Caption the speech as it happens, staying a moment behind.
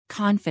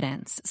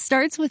Confidence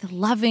starts with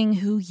loving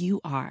who you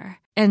are.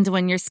 And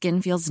when your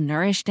skin feels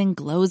nourished and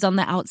glows on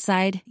the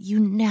outside, you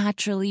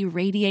naturally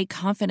radiate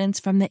confidence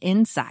from the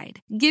inside.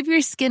 Give your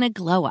skin a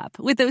glow up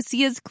with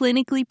Osea's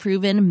clinically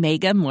proven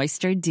Mega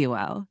Moisture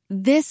Duo.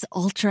 This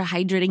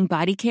ultra-hydrating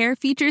body care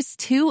features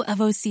 2 of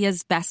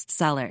Osea's best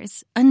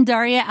sellers,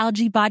 Undaria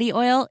Algae Body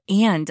Oil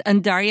and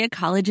Undaria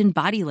Collagen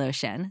Body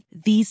Lotion.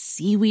 These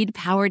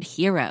seaweed-powered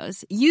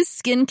heroes use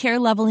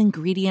skincare-level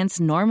ingredients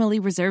normally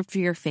reserved for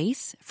your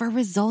face for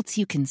results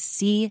you can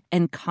see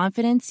and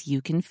confidence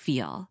you can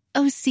feel.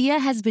 Osea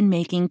has been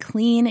making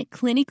clean,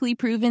 clinically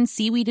proven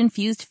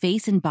seaweed-infused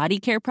face and body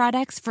care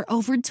products for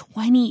over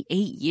 28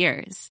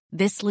 years.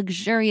 This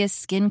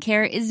luxurious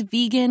skincare is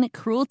vegan,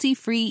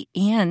 cruelty-free,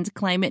 and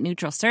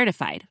climate-neutral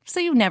certified,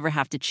 so you never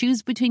have to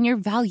choose between your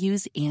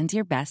values and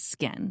your best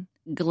skin.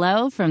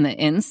 Glow from the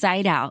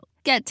inside out.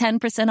 Get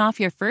 10% off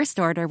your first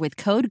order with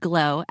code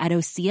GLOW at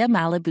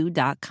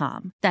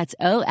OseaMalibu.com. That's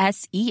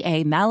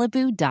OSEA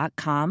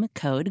Malibu.com,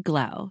 code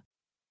GLOW.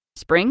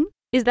 Spring?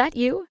 Is that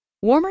you?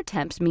 Warmer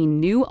temps mean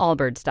new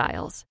Allbirds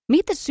styles.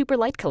 Meet the Super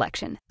Light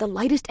Collection, the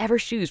lightest ever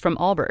shoes from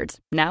Allbirds,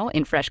 now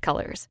in fresh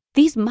colors.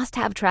 These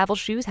must-have travel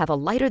shoes have a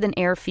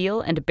lighter-than-air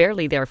feel and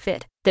barely-there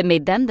fit that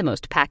made them the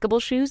most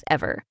packable shoes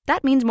ever.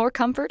 That means more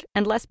comfort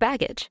and less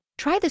baggage.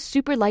 Try the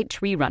Super Light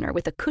Tree Runner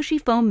with a cushy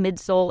foam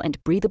midsole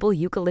and breathable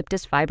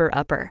eucalyptus fiber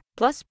upper.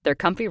 Plus, they're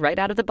comfy right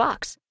out of the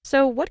box.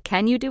 So what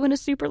can you do in a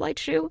super light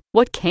shoe?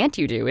 What can't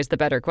you do is the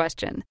better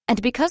question.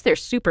 And because they're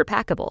super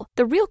packable,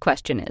 the real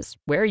question is,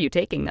 where are you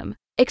taking them?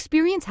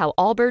 Experience how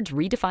Allbirds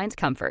redefines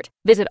comfort.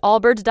 Visit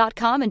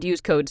allbirds.com and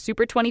use code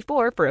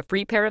SUPER24 for a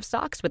free pair of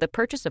socks with a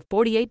purchase of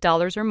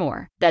 $48 or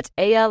more. That's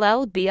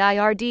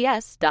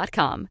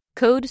ALLBIRDS.com.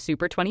 Code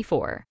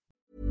SUPER24.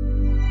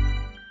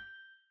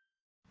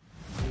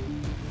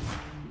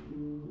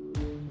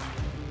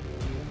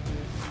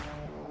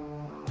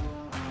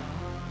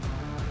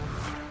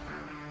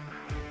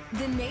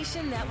 The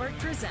Nation Network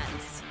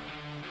presents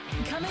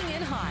Coming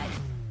in Hot.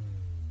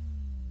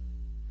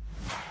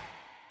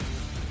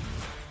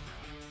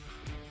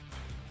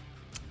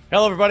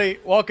 Hello, everybody.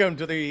 Welcome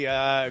to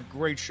the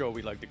great show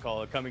we like to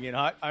call it, Coming in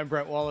Hot. I'm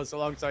Brent Wallace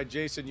alongside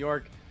Jason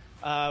York.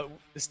 The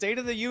State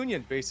of the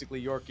Union,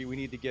 basically, Yorkie, we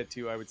need to get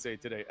to, I would say,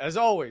 today. As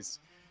always,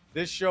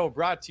 this show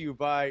brought to you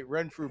by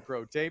Renfrew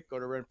Pro Tape. Go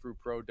to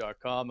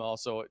renfrewpro.com.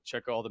 Also,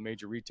 check all the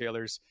major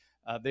retailers.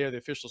 They are the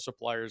official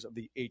suppliers of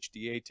the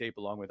HDA tape,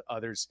 along with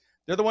others.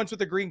 They're the ones with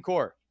the green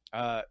core.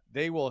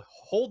 They will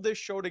hold this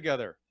show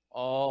together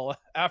all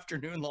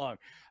afternoon long.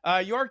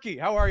 Yorkie,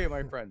 how are you,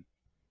 my friend?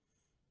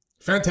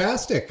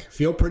 Fantastic.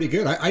 Feel pretty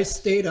good. I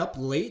stayed up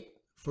late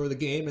for the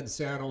game in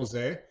San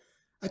Jose.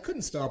 I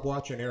couldn't stop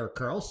watching Erik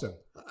Karlsson.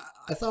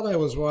 I thought I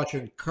was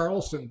watching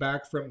Karlsson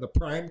back from the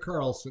prime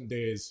Karlsson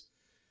days.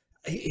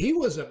 He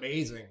was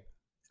amazing.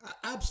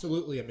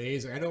 Absolutely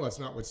amazing. I know that's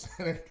not what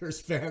Senators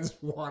fans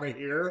want to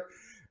hear.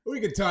 We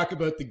can talk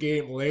about the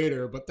game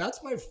later, but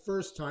that's my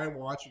first time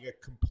watching a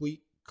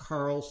complete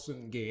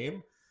Karlsson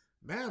game.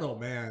 Man, oh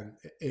man.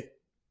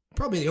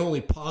 Probably the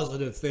only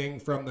positive thing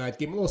from that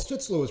game. Well,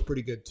 Stützle was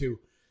pretty good too.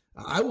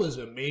 I was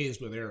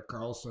amazed with Erik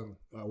Karlsson,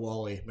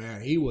 Wally.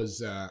 Man, he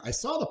was. I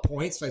saw the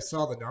points, I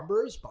saw the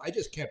numbers, but I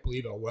just can't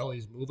believe how well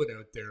he's moving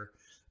out there.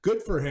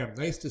 Good for him.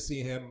 Nice to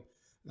see him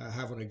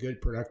having a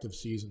good, productive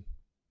season.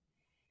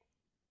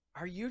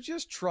 Are you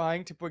just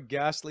trying to put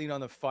gasoline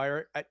on the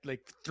fire at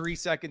like 3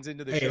 seconds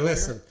into the show? Hey,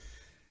 listen.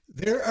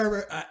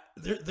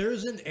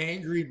 There's an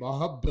angry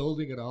mob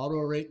building in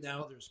Ottawa right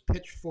now. There's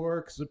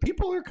pitchforks. The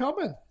people are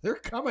coming. They're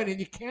coming, and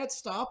you can't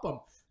stop them.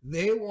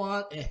 They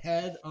want a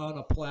head on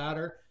a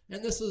platter,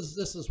 and this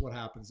is what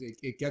happens.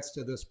 It gets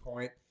to this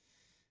point,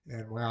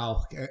 and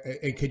wow.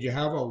 And could you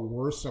have a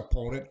worse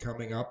opponent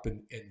coming up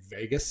in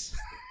Vegas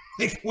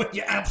when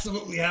you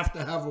absolutely have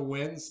to have a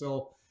win?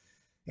 So,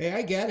 hey,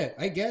 I get it.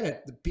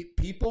 The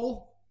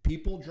people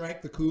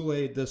drank the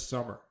Kool-Aid this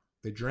summer.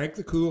 They drank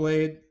the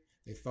Kool-Aid.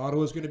 They thought it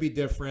was going to be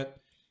different.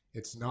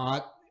 It's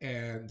not.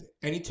 And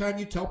anytime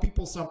you tell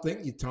people something,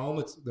 you tell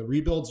them the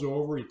rebuild's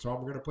over, you tell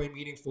them we're going to play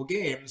meaningful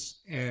games,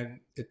 and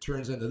it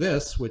turns into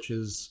this, which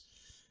is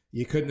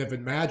you couldn't have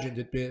imagined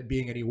it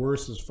being any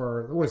worse as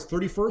far as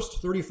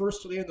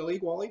 31st today in the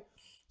league, Wally.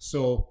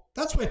 So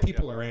that's why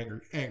people are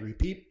angry.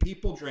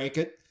 People drank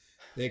it.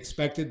 They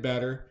expected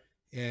better.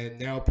 And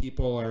now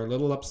people are a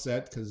little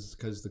upset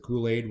because the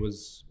Kool-Aid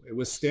was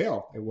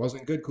stale. It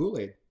wasn't good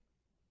Kool-Aid.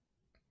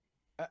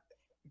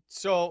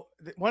 So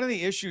one of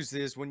the issues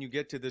is when you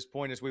get to this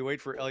point, as we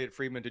wait for Elliotte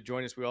Friedman to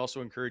join us, we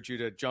also encourage you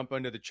to jump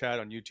into the chat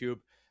on YouTube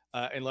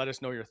and let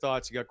us know your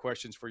thoughts. You got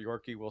questions for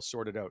Yorkie, we'll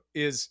sort it out.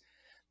 Is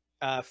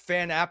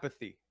fan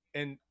apathy.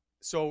 And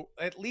so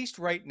at least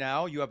right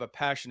now you have a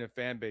passionate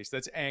fan base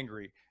that's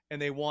angry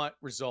and they want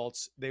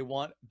results. They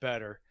want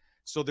better.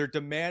 So they're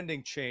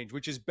demanding change,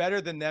 which is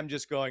better than them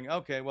just going,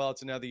 okay, well,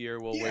 it's another year.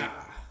 We'll wait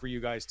for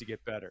you guys to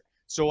get better.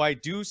 So I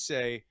do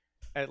say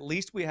at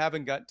least we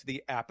haven't gotten to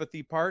the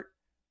apathy part.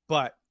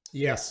 But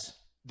yes,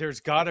 there's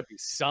got to be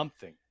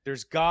something.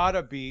 There's got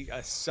to be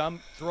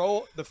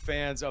throw the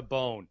fans a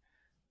bone,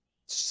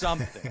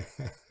 something.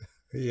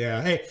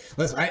 Yeah. Hey,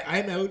 listen,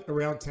 I'm out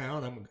around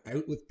town. I'm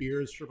out with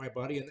beers for my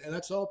buddy, and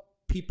that's all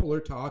people are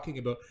talking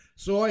about.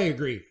 So I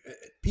agree.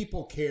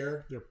 People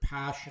care. They're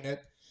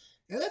passionate.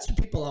 And that's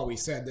what people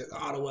always said, that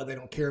Ottawa, they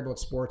don't care about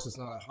sports. It's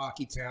not a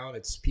hockey town.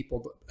 It's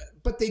people,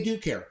 but they do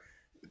care.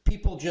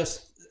 People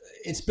just,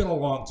 it's been a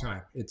long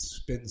time. It's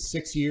been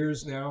 6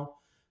 years now,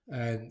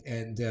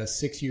 and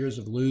 6 years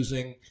of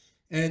losing.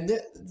 And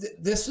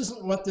this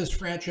isn't what this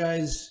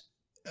franchise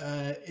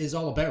is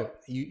all about.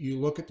 You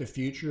look at the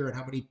future and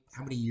how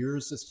many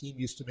years this team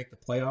used to make the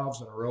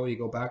playoffs in a row. You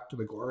go back to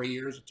the glory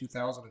years of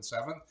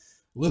 2007.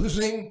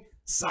 Losing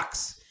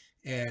sucks,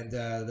 and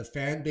the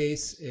fan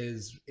base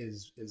is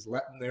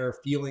letting their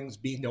feelings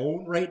be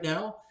known right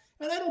now.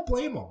 And I don't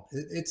blame them.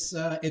 It's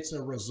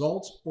a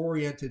results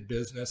oriented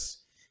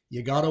business.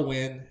 You got to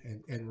win,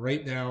 and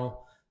right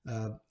now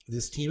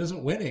this team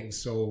isn't winning.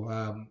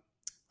 So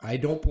I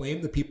don't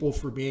blame the people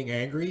for being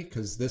angry,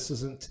 because this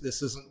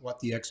isn't what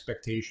the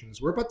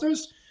expectations were. But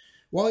there's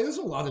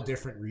a lot of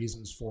different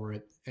reasons for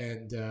it,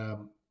 and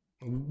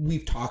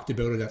we've talked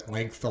about it at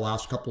length the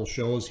last couple of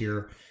shows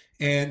here.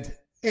 And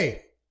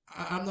hey,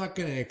 I'm not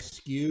going to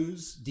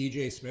excuse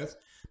DJ Smith,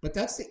 but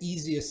that's the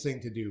easiest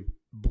thing to do.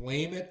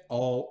 Blame it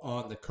all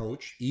on the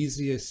coach.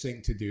 Easiest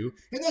thing to do,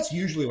 and that's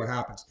usually what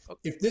happens.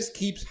 If this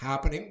keeps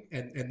happening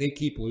and they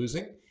keep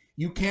losing,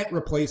 you can't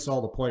replace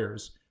all the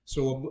players.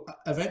 So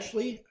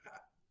eventually,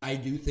 I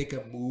do think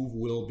a move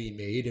will be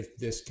made if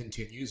this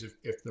continues,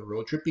 if the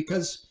road trip,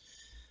 because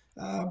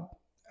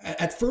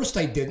at first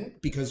I didn't,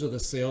 because of the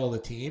sale of the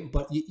team,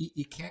 but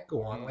you can't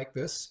go on like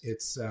this.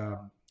 It's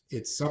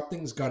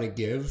something's got to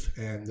give,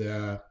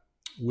 and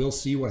we'll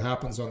see what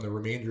happens on the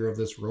remainder of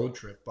this road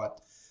trip. But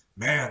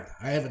man,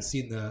 I haven't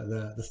seen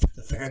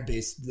the fan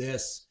base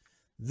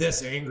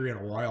this angry in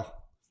a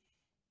while.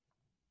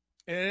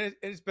 And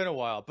it's been a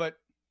while, but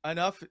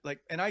enough.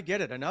 And I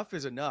get it. Enough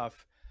is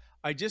enough.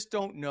 I just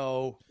don't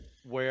know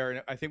where,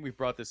 and I think we've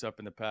brought this up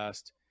in the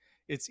past.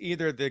 It's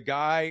either the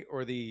guy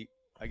or the,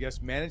 I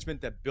guess, management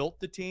that built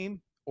the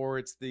team, or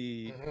it's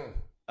the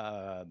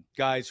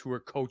guys who are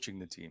coaching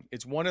the team.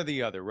 It's one or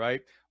the other,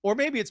 right? Or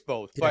maybe it's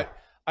both, but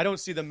I don't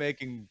see them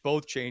making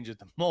both changes at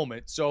the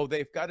moment. So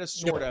they've got to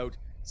sort out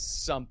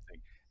something.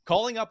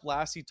 Calling up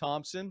Lassie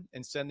Thompson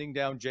and sending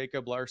down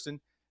Jacob Larson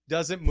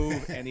doesn't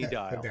move any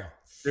dial. No.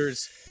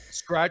 There's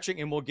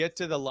scratching, and we'll get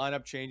to the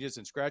lineup changes,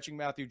 and scratching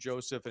Matthew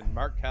Joseph and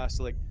Mark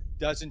Kastelik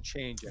doesn't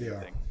change anything.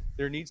 Yeah.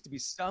 There needs to be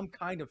some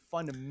kind of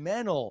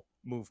fundamental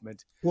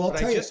movement. Well,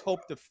 but I just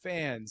hope the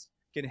fans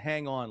can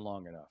hang on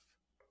long enough.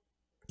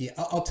 Yeah,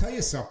 I'll tell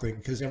you something,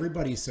 because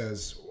everybody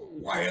says,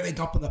 why are they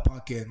dumping the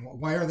puck in?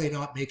 Why are they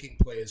not making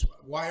plays?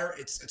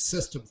 It's a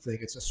system thing.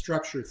 It's a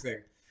structure thing.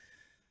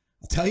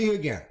 I'll tell you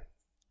again,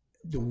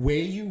 the way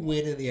you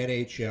win in the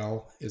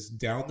NHL is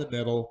down the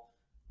middle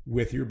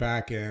with your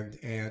back end.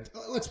 And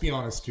let's be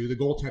honest, too, the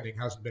goaltending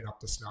hasn't been up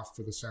to snuff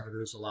for the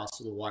Senators the last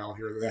little while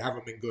here. They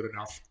haven't been good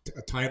enough,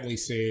 timely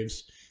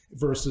saves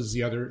versus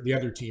the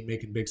other team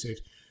making big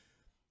saves.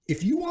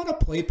 If you want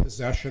to play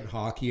possession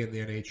hockey in the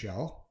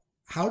NHL,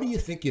 how do you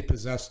think you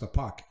possess the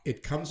puck?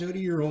 It comes out of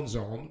your own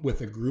zone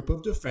with a group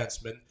of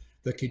defensemen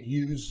that can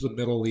use the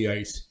middle of the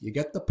ice. You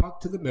get the puck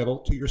to the middle,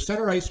 to your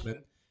center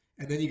iceman,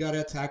 and then you got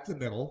to attack the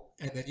middle,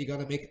 and then you got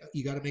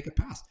to make a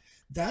pass.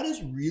 That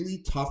is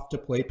really tough to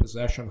play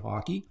possession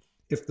hockey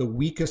if the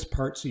weakest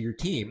parts of your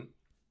team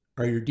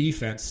are your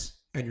defense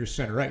and your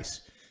center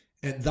ice.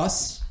 And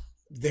thus,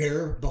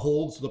 there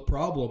beholds the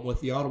problem with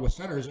the Ottawa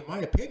Senators, in my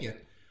opinion.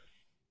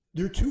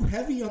 They're too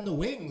heavy on the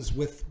wings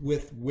with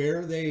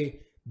where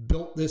they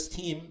built this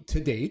team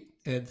to date,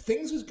 and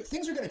things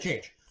are going to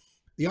change.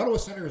 The Ottawa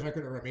Senators aren't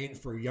going to remain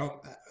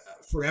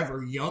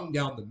forever young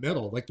down the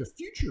middle. Like, the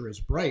future is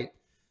bright.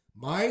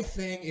 My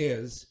thing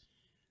is,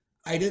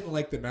 I didn't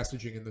like the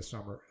messaging in the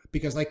summer,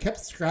 because I kept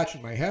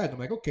scratching my head. I'm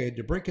like, okay,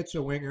 DeBrincat's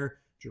a winger,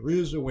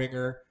 Giroux's a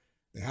winger.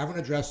 They haven't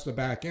addressed the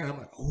back end. I'm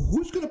like,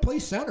 who's going to play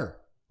center?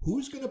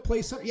 Who's going to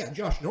play center? Yeah,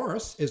 Josh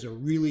Norris is a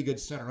really good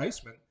center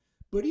iceman,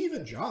 but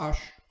even Josh,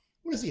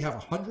 what does he have,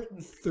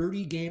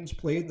 130 games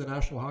played in the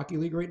National Hockey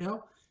League right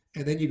now?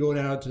 And then you go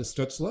down to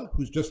Stützle,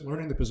 who's just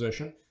learning the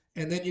position,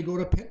 and then you go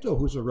to Pinto,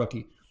 who's a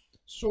rookie.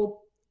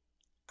 So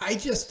I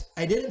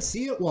didn't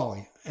see it,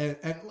 Wally. And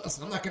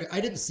listen,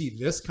 I didn't see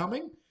this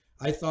coming.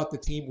 I thought the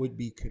team would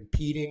be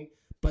competing,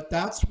 but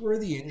that's where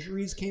the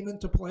injuries came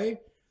into play.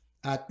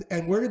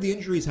 And where did the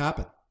injuries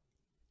happen?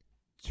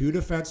 2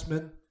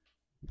 defensemen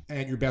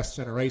and your best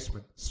center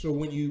iceman. So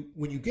when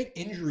you get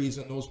injuries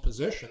in those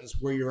positions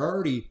where you're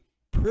already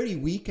pretty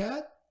weak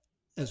at,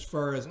 as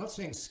far as, I'm not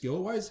saying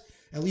skill-wise,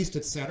 at least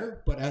at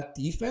center, but at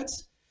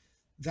defense,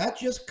 that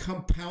just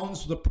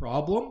compounds the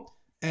problem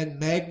and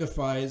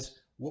magnifies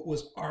what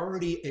was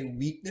already a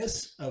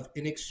weakness of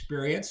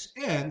inexperience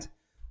and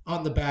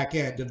on the back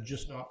end of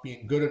just not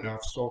being good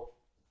enough. So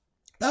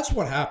that's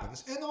what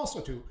happens. And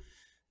also, too,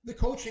 the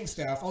coaching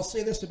staff, I'll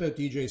say this about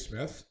DJ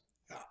Smith,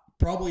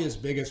 probably his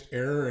biggest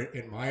error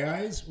in my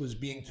eyes was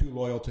being too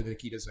loyal to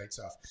Nikita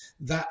Zaitsev.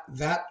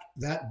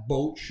 That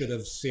boat should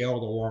have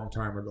sailed a long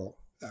time ago.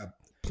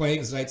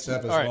 Playing Zaitsev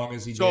as long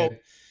as he did.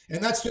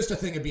 And that's just a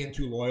thing of being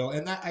too loyal.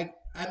 And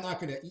I'm not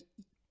going to,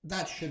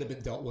 that should have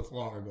been dealt with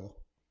long ago.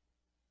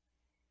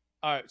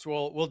 All right.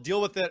 So we'll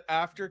deal with that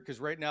after, because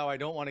right now I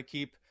don't want to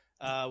keep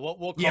what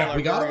we'll call our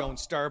very own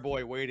star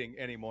boy waiting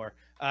anymore.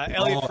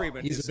 Elliotte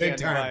Friedman is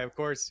standing by, of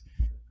course.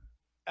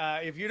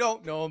 If you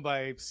don't know him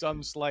by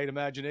some slight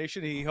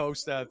imagination, he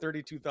hosts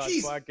 32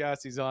 Thoughts podcast.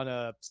 He's on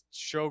a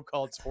show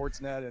called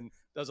Sportsnet and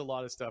does a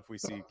lot of stuff we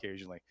see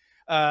occasionally.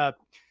 And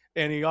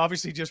he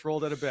obviously just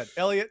rolled out of bed.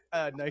 Elliotte,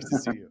 nice to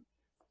see you.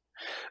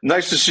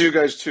 Nice to see you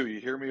guys too.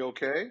 You hear me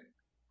okay?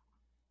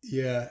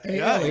 Yeah. Hey,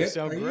 yeah, Elliotte, you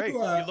sound great.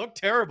 You look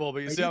terrible,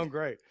 but you sound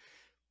great.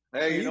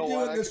 Hey, you know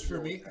what? Are you doing this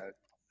for me?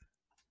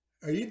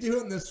 Are you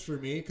doing this for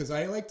me? Because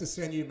I like to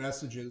send you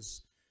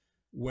messages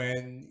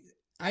when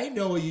I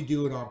know you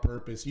do it on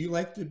purpose. You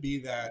like to be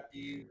that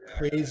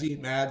crazy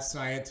mad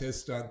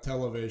scientist on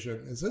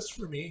television. Is this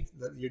for me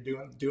that you're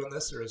doing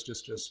this, or is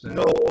just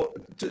No,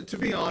 to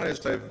be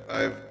honest,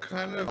 I've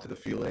kind of the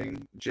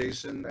feeling,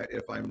 Jason, that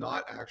if I'm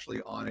not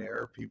actually on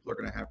air, people are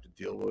going to have to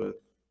deal with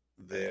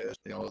this.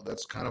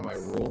 That's kind of my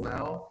rule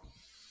now.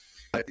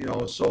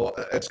 So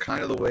it's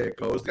kind of the way it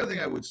goes. The other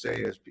thing I would say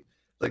is,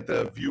 like,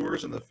 the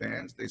viewers and the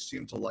fans, they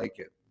seem to like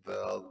it.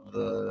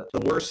 The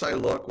worse I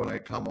look when I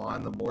come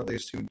on, the more they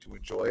seem to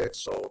enjoy it.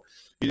 So,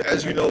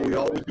 as you know, we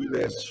always do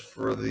this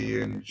for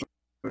the enjoyment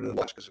of the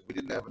watch, because if we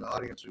didn't have an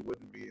audience, we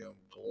wouldn't be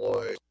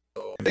employed.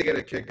 So if they get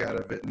a kick out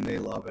of it and they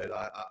love it,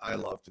 I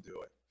love to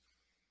do it.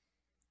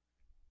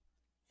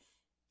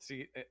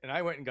 See, and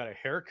I went and got a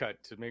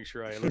haircut to make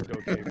sure I looked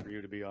okay for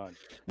you to be on.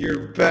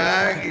 You're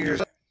back. You're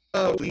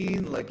so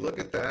lean. Like, look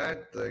at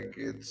that. Like,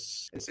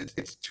 it's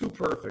too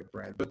perfect,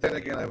 Brent. But then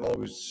again, I've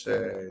always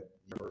said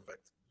you're perfect.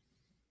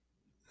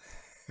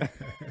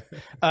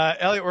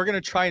 Elliotte, we're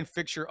going to try and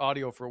fix your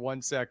audio for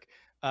 1 sec.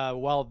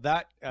 While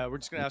that, we're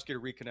just going to ask you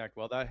to reconnect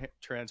while that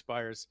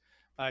transpires.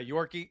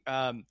 Yorkie,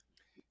 I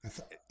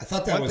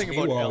thought that was me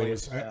while he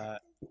was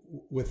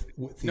with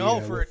the, no,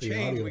 for with a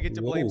change, audio. we get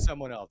to blame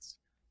someone else.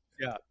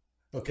 Yeah.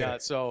 Okay. Yeah,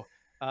 so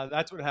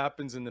that's what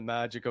happens in the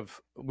magic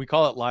of, we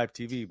call it live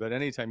TV, but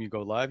anytime you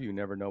go live, you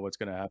never know what's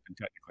going to happen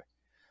technically.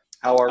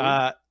 How are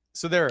we?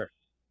 So there.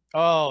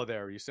 Oh,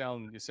 there. You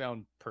sound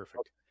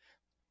perfect.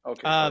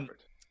 Okay,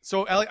 perfect.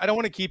 So, Elliotte, I don't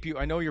want to keep you.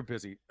 I know you're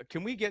busy.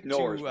 Can we get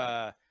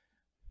to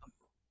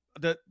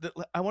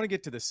I want to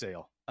get to the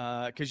sale,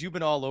 because you've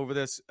been all over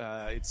this.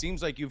 It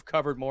seems like you've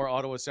covered more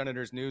Ottawa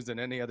Senators news than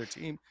any other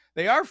team.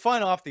 They are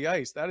fun off the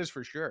ice, that is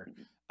for sure.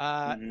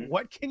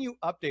 What can you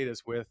update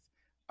us with?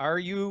 Are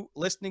you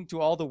listening to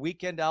all the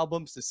Weekend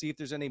albums to see if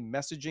there's any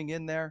messaging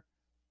in there?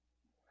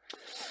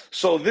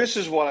 So this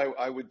is what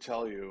I would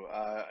tell you.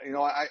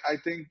 I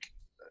think,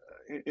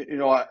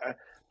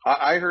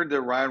 I heard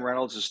that Ryan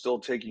Reynolds is still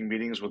taking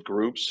meetings with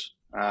groups.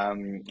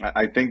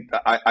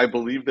 I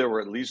believe there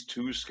were at least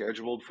 2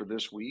 scheduled for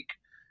this week,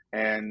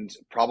 and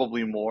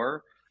probably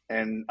more.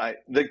 And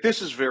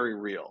this is very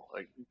real.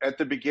 Like, at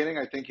the beginning,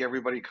 I think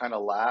everybody kind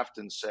of laughed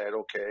and said,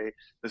 "Okay,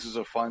 this is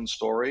a fun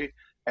story."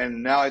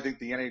 And now I think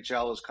the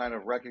NHL has kind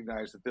of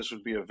recognized that this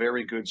would be a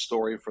very good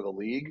story for the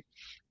league,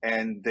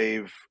 and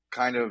they've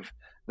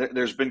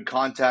there's been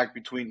contact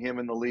between him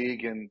and the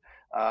league, and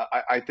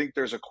I think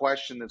there's a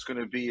question that's going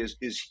to be is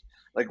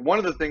like, one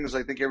of the things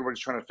I think everybody's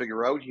trying to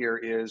figure out here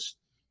is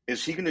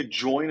he going to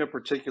join a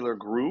particular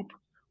group,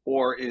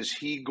 or is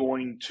he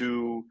going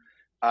to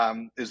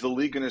is the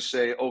league going to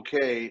say,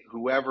 okay,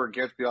 whoever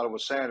gets the Ottawa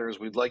Senators,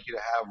 we'd like you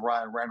to have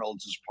Ryan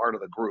Reynolds as part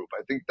of the group.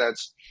 I think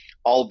that's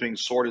all being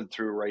sorted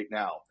through right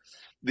now.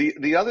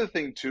 The other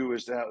thing too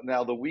is that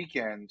now the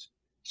Weekend.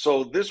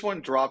 So this one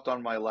dropped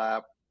on my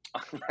lap.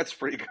 That's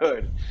pretty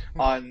good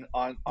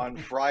on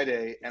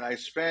Friday, and I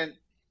spent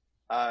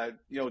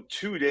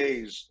 2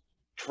 days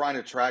trying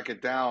to track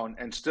it down,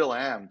 and still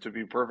am, to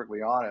be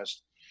perfectly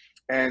honest.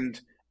 And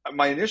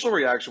my initial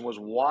reaction was,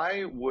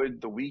 why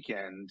would the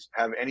Weekend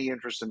have any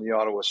interest in the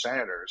Ottawa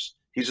Senators?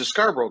 He's a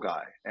Scarborough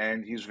guy,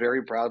 and he's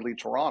very proudly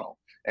Toronto,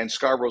 and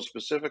Scarborough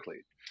specifically.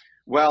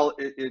 Well,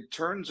 it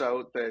turns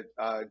out that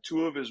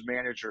 2 of his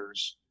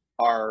managers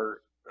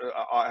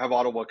have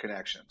Ottawa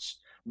connections.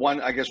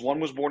 One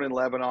was born in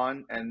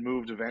Lebanon and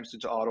moved eventually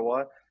to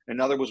Ottawa.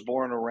 Another was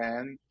born in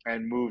Iran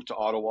and moved to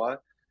Ottawa.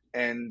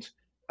 And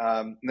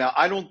now,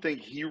 I don't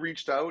think he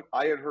reached out.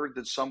 I had heard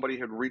that somebody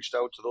had reached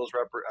out to those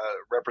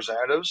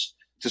representatives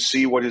to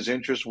see what his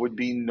interest would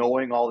be,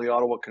 knowing all the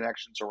Ottawa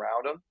connections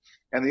around him.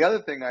 And the other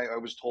thing I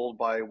was told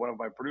by one of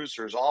my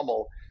producers,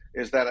 Amal,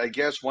 is that I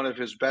guess one of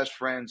his best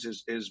friends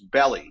is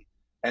Belly.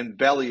 And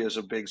Belly is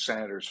a big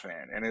Senators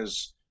fan and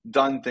has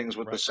done things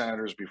with the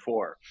Senators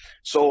before.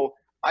 So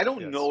I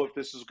don't know if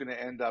this is going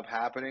to end up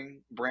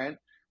happening, Brent,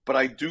 but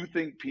I do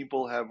think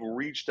people have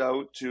reached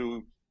out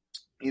to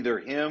either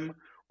him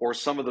or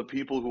some of the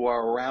people who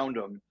are around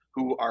him,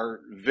 who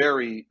are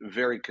very,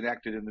 very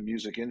connected in the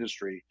music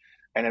industry,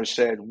 and have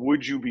said,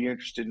 would you be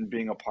interested in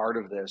being a part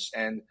of this?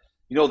 And,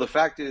 the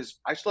fact is,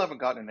 I still haven't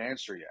gotten an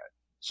answer yet.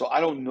 So I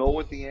don't know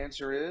what the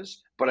answer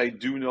is, but I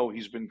do know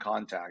he's been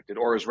contacted,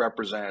 or his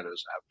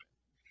representatives have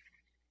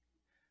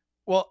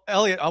Well,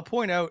 Elliotte, I'll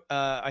point out,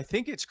 I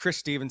think it's Chris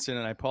Stevenson,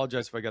 and I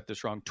apologize if I got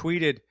this wrong,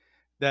 tweeted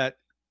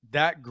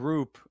that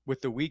group with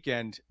the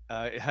weekend,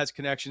 it has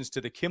connections to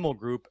the Kimmel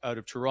Group out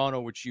of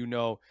Toronto, which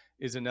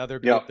is another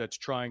group Yep. that's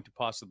trying to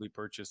possibly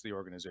purchase the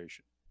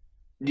organization.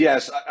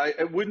 Yes,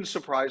 it wouldn't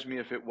surprise me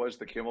if it was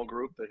the Kimmel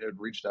Group that had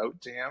reached out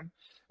to him,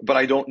 but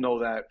I don't know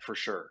that for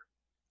sure.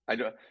 I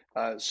don't,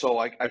 so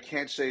I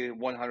can't say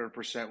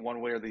 100% one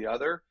way or the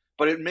other,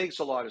 but it makes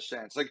a lot of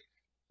sense. Like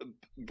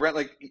Brent,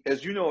 like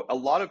as you know, a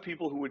lot of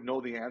people who would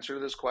know the answer to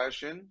this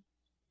question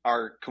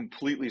are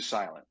completely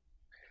silent.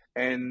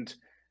 And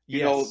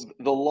Yes.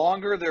 the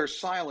longer they're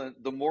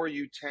silent, the more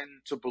you tend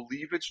to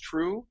believe it's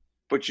true,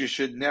 but you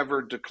should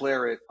never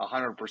declare it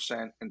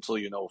 100% until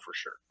you know for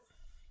sure.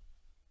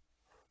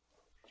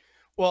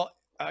 Well,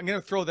 I'm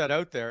going to throw that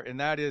out there, and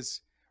that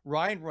is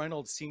Ryan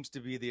Reynolds seems to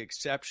be the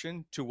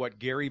exception to what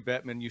Gary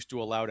Bettman used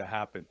to allow to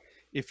happen.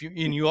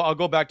 I'll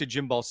go back to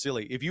Jim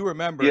Balsillie. If you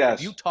remember, Yes.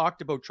 if you talked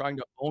about trying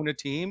to own a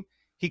team,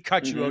 he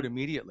cut you out Mhm.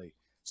 immediately.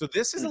 So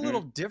this is a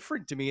little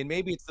different to me, and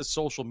maybe it's the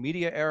social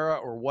media era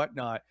or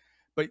whatnot.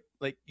 But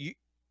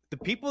the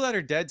people that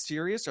are dead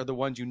serious are the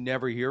ones you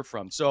never hear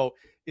from. So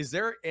is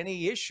there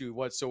any issue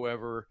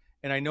whatsoever?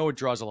 And I know it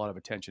draws a lot of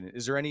attention.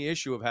 Is there any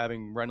issue of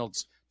having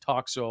Reynolds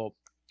talk so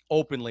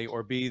openly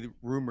or be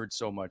rumored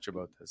so much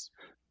about this?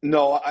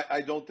 No,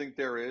 I don't think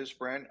there is,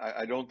 Brent.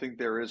 I don't think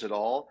there is at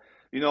all.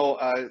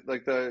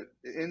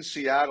 In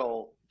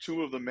Seattle,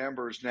 two of the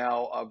members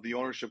now of the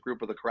ownership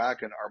group of the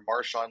Kraken are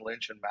Marshawn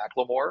Lynch and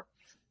Macklemore.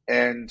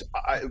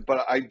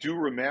 But I do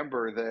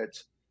remember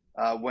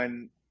that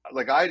when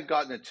I'd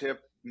gotten a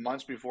tip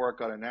months before it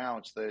got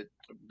announced that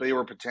they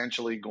were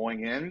potentially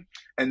going in,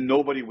 and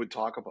nobody would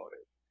talk about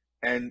it.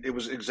 And it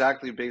was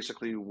exactly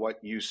basically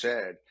what you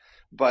said.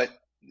 But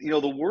the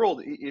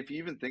world, if you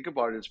even think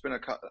about it, it's been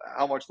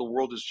how much the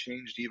world has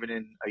changed even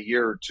in a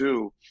year or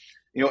two.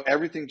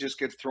 Everything just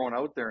gets thrown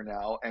out there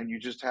now, and you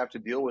just have to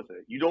deal with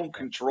it. You don't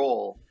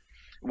control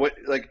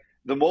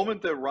the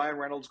moment that Ryan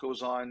Reynolds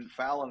goes on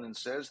Fallon and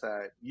says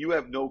that, you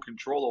have no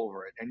control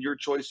over it, and your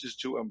choice is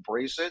to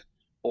embrace it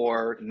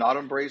or not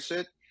embrace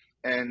it.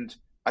 And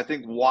I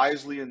think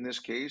wisely in this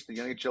case, the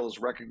NHL has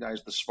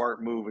recognized the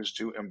smart move is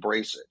to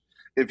embrace it.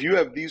 If you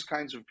have these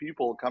kinds of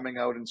people coming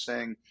out and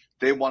saying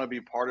they want to be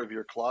part of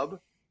your club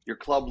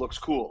looks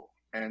cool,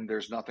 and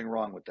there's nothing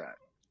wrong with that.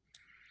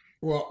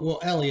 Well,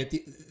 Elliotte,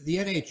 the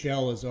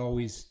NHL has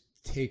always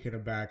taken a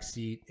back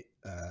seat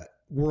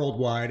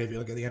worldwide. If you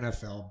look at the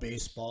NFL,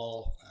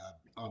 baseball,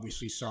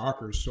 obviously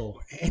soccer.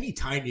 So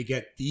anytime you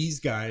get these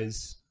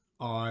guys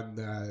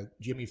on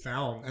Jimmy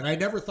Fallon, and I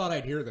never thought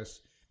I'd hear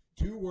this,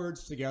 two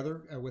words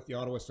together with the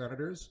Ottawa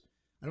Senators.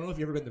 I don't know if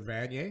you've ever been to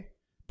Vanier,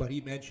 but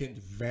he mentioned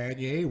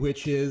Vanier,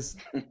 which is,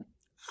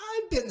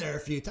 I've been there a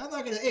few times. I'm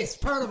not going to, it's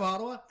part of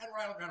Ottawa and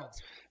Ryan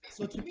Reynolds.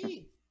 So to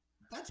me,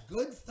 that's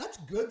good. That's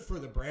good for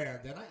the brand.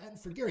 And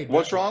for Gary Bettman,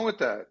 what's wrong with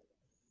that?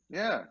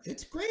 Yeah.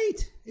 It's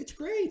great. It's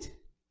great.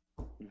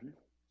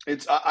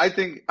 I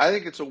think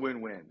it's a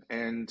win-win.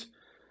 And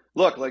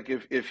look,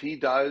 if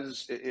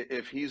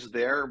he's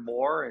there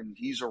more and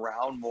he's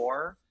around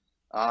more,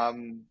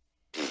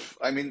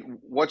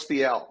 what's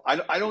the L?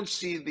 I don't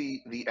see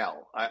the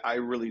L. I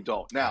really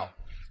don't. Now,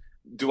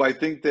 do I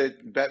think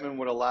that Bettman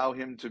would allow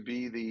him to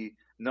be the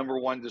number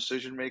one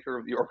decision maker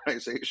of the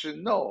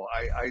organization? No,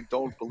 I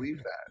don't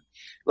believe that.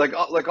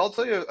 I'll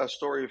tell you a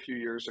story a few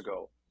years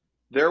ago.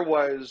 There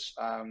was,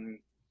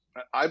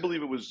 I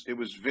believe it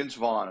was Vince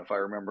Vaughn, if I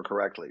remember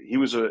correctly. He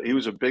was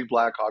a big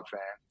Blackhawk fan,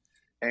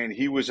 and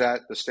he was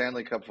at the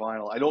Stanley Cup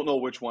final. I don't know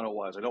which one it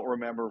was. I don't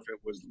remember if it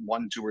was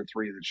 1, 2, or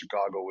 3 that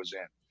Chicago was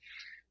in.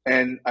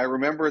 And I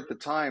remember at the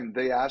time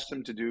they asked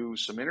him to do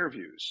some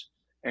interviews,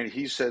 and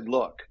he said,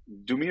 "Look,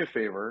 do me a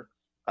favor,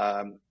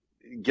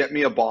 get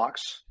me a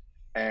box,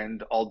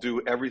 and I'll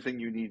do everything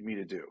you need me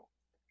to do."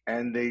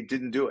 And they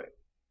didn't do it.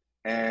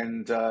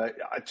 And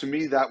to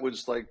me, that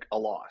was like a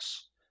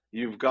loss.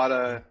 You've got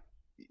to,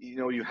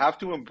 you have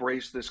to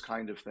embrace this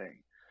kind of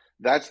thing.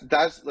 That's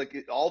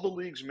all the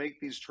leagues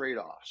make these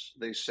trade-offs.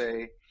 They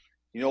say,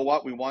 you know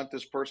what, we want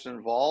this person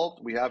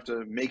involved. We have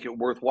to make it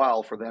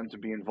worthwhile for them to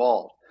be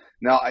involved.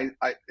 Now,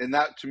 and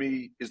that to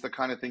me is the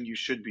kind of thing you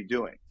should be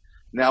doing.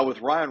 Now,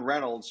 with Ryan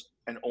Reynolds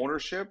and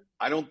ownership,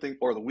 I don't think,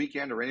 or the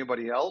Weekend or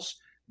anybody else,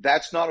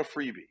 that's not a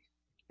freebie.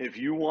 If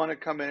you want to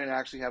come in and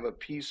actually have a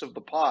piece of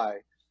the pie,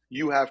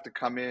 you have to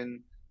come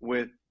in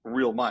with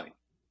real money.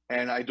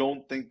 And I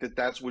don't think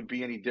that would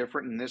be any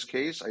different in this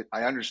case.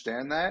 I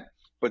understand that,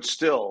 but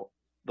still,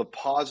 the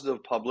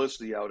positive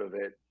publicity out of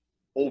it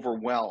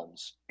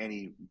overwhelms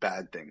any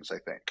bad things, I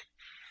think.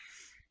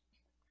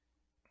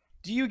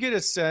 Do you get a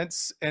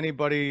sense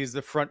anybody's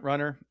the front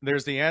runner?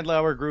 There's the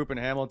Andlauer group in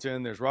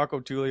Hamilton. There's Rocco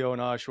Tullio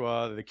in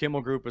Oshawa. The Kimmel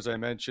group, as I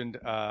mentioned.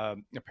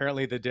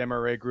 Apparently the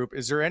Desmarais group.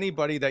 Is there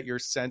anybody that you're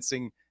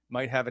sensing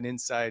might have an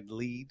inside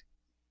lead?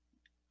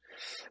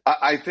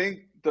 I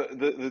think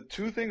the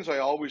two things I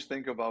always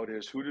think about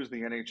is, who does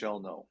the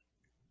NHL know?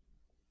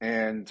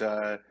 And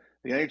the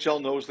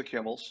NHL knows the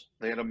Kimmels.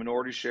 They had a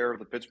minority share of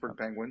the Pittsburgh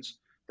Penguins.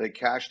 They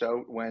cashed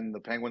out when the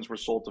Penguins were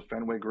sold to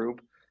Fenway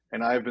Group.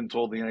 and I've been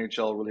told the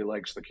NHL really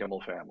likes the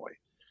Kimmel family.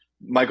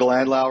 Michael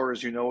Andlauer,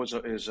 as you know,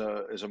 is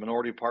a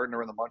minority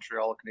partner in the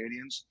Montreal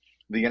Canadiens.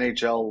 The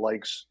NHL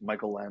likes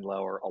Michael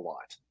Andlauer a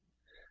lot.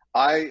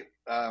 I've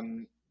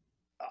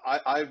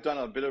done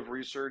a bit of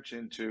research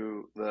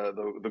into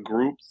the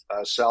group,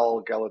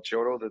 Sal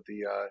Galacciotto, that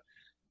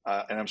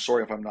and I'm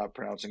sorry if I'm not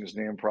pronouncing his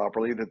name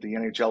properly, that the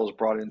NHL has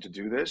brought in to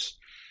do this.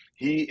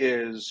 He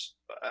is,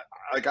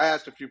 like, I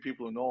asked a few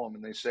people who know him,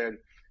 and they said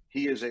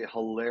he is a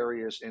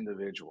hilarious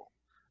individual.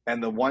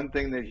 And the one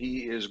thing that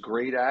he is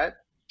great at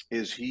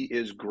is he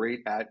is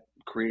great at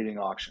creating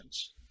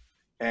auctions.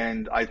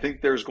 And I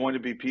think there's going to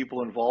be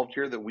people involved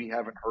here that we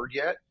haven't heard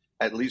yet,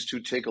 at least to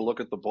take a look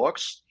at the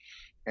books.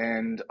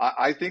 And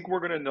I think we're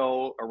going to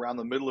know around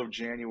the middle of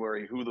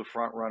January who the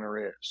front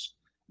runner is.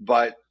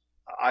 But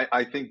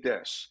I think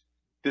this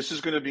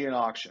is going to be an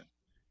auction.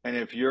 And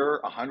if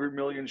you're 100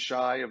 million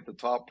shy of the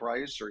top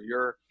price, or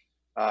you're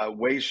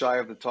way shy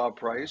of the top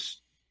price,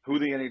 who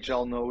the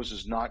NHL knows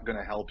is not going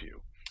to help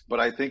you. But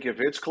I think if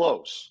it's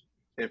close,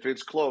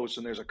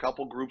 and there's a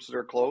couple groups that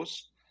are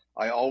close,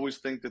 I always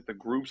think that the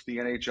groups the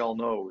NHL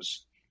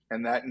knows,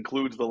 and that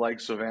includes the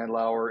likes of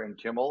Andlauer and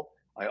Kimmel,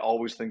 I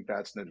always think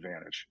that's an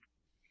advantage.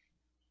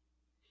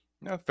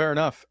 No, fair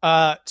enough.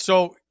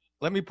 So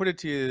let me put it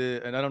to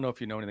you, and I don't know if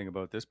you know anything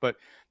about this, but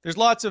there's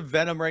lots of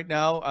venom right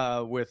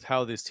now with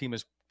how this team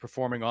is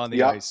performing on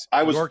the ice.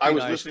 I was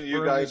listening to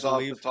you guys off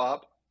the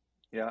top.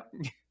 Yeah.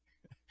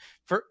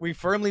 We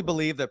firmly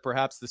believe that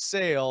perhaps the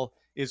sale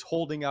is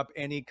holding up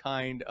any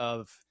kind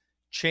of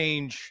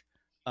change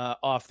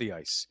off the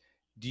ice.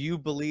 Do you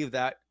believe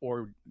that,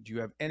 or do you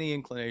have any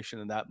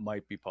inclination that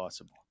might be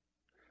possible?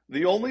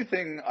 The only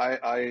thing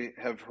I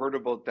have heard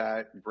about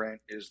that,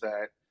 Brent, is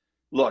that,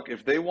 look,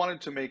 if they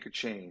wanted to make a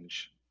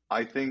change,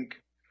 I think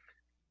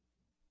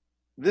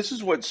this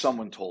is what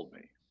someone told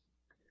me.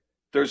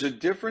 There's a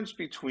difference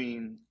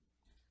between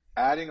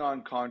adding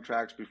on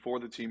contracts before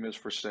the team is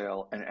for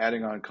sale and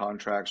adding on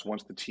contracts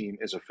once the team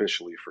is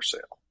officially for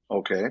sale.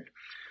 Okay.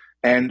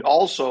 And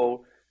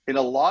also, in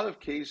a lot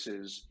of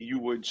cases, you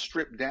would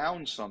strip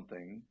down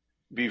something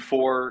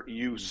before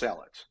you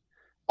sell it.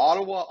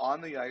 Ottawa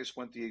on the ice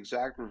went the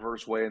exact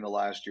reverse way in the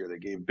last year. They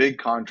gave big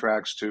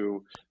contracts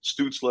to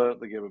Stützle.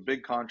 They gave a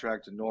big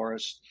contract to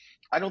Norris.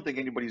 I don't think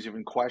anybody's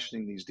even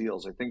questioning these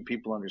deals. I think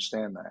people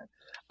understand that.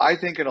 I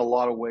think in a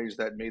lot of ways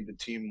that made the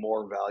team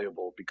more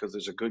valuable because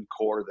there's a good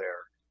core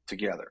there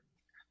together.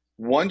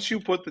 Once you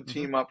put the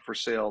team up for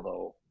sale,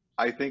 though,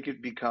 I think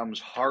it becomes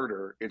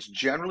harder. It's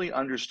generally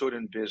understood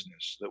in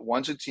business that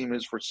once a team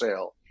is for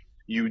sale,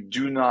 you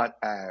do not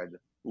add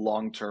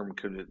long-term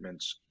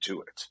commitments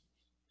to it.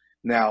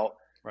 Now,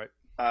 right.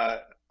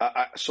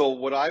 So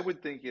what I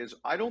would think is,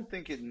 I don't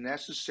think it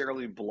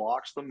necessarily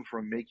blocks them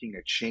from making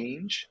a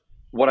change.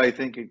 What I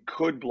think it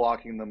could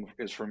blocking them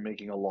is from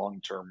making a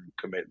long-term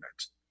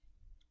commitment.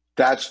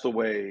 That's the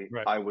way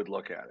I would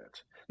look at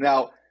it.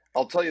 Now,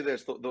 I'll tell you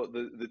this,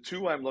 the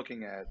two I'm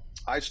looking at,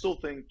 I still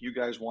think you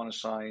guys want to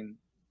sign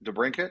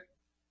DeBrincat,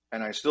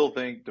 and I still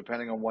think,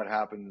 depending on what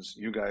happens,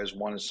 you guys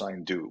want to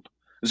sign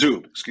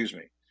Zub, excuse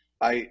me.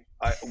 I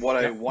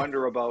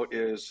wonder about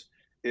is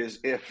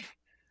if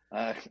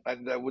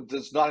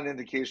that's not an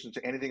indication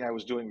to anything I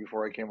was doing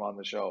before I came on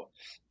the show.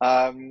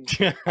 I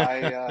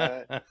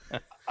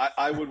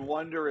would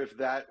wonder if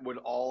that would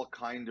all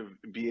kind of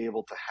be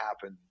able to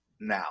happen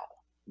now.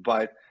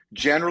 But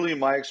generally,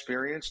 my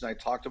experience, and I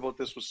talked about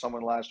this with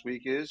someone last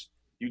week, is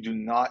you do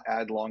not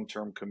add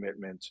long-term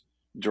commitment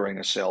during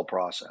a sale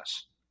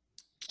process.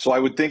 So I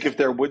would think if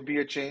there would be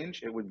a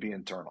change, it would be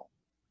internal.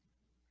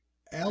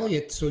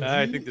 Elliotte, so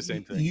I think the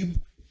same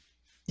thing.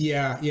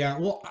 Yeah.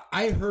 Well,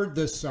 I heard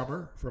this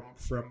summer from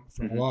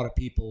a lot of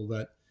people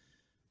that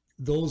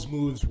those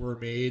moves were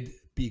made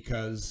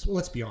because, well,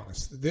 let's be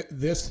honest,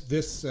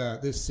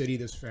 this city,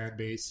 this fan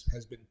base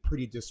has been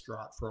pretty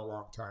distraught for a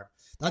long time.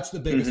 That's the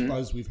biggest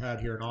buzz we've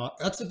had here in Ottawa.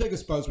 That's the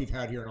biggest buzz we've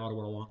had here in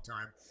Ottawa in a long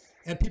time,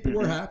 and people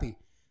were happy.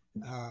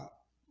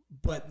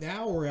 But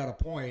now we're at a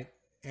point,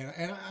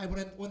 and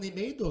when they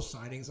made those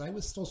signings, I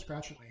was still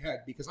scratching my head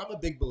because I'm a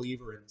big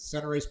believer in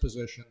center ice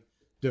position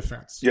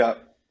defense. Yeah.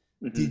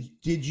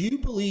 Did you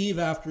believe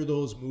after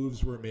those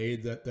moves were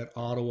made that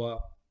Ottawa?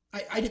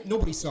 I didn't.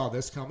 Nobody saw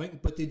this coming,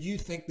 but did you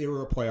think they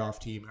were a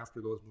playoff team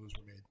after those moves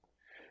were made?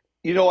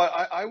 You know,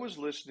 I was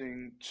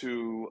listening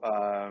to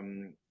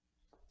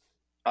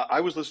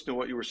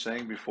what you were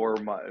saying before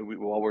while we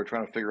were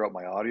trying to figure out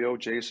my audio,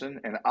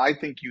 Jason, and I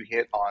think you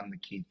hit on the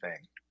key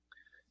thing,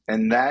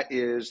 and that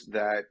is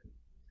that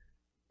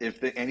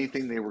if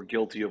anything, they were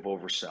guilty of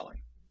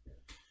overselling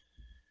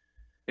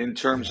in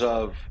terms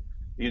of,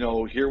 you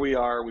know, here we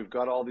are, we've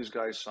got all these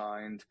guys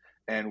signed,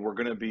 and we're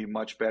going to be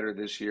much better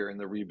this year, and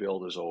the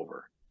rebuild is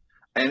over.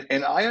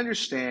 And I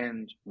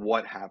understand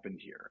what happened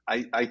here.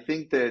 I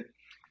think that,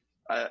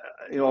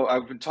 you know,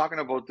 I've been talking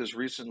about this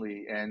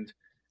recently, and,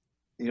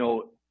 you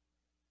know,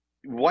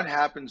 what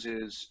happens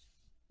is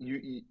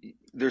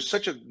there's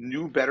such a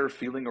new, better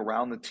feeling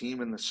around the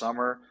team in the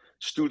summer.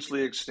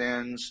 Stützle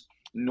extends,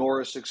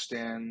 Norris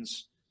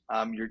extends.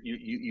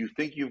 You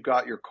think you've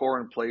got your core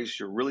in place.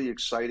 You're really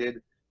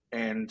excited.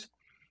 And,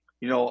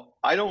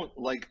 I don't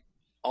like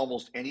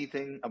almost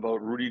anything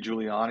about Rudy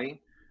Giuliani,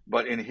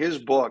 but in his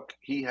book,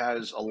 he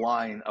has a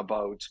line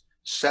about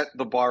set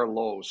the bar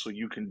low so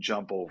you can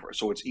jump over.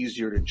 So it's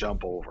easier to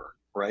jump over,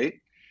 right?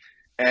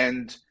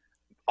 And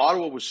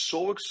Ottawa was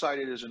so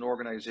excited as an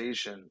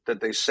organization that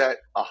they set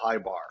a high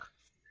bar.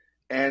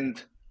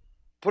 And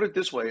put it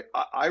this way,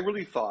 I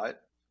really thought,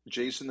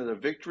 Jason, that a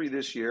victory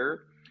this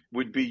year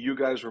would be you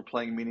guys were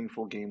playing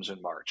meaningful games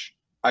in March.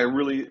 I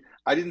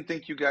didn't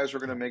think you guys were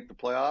going to make the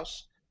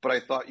playoffs, but I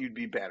thought you'd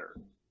be better.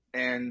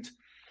 And,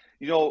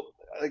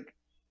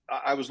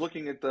 I was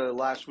looking at the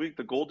last week,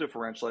 the goal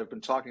differential. I've been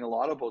talking a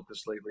lot about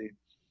this lately.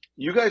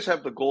 You guys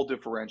have the goal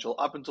differential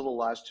up until the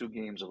last two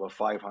games of a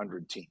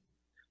 500 team.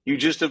 You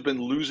just have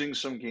been losing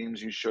some games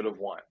you should have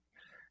won.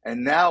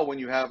 And now when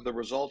you have the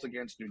result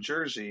against New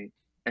Jersey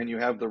and you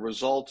have the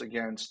result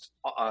against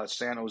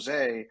San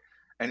Jose,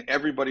 and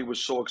everybody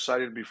was so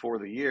excited before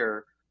the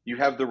year, you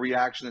have the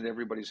reaction that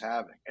everybody's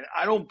having. And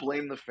I don't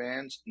blame the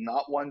fans,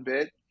 not one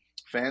bit.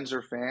 Fans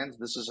are fans.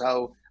 This is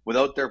how,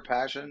 without their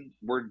passion,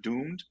 we're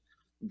doomed.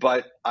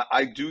 But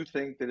I do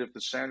think that if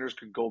the Senators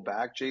could go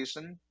back,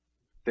 Jason,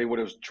 they would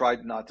have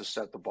tried not to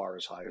set the bar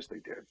as high as they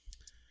did.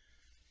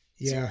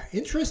 Yeah,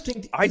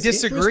 interesting. I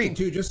disagree.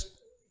 Interesting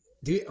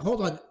too.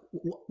 Hold on.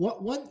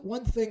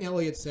 One thing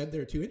Elliotte said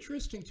there too.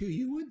 Interesting too.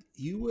 You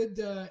would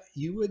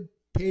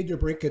pay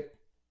DeBrincat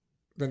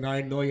the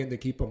 $9 million to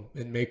keep him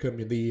and make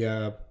him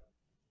the.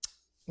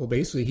 Well,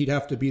 basically, he'd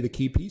have to be the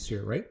key piece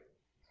here, right?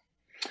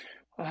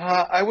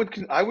 I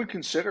would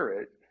consider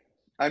it.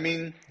 I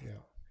mean,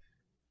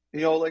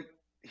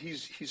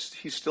 he's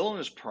still in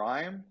his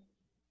prime.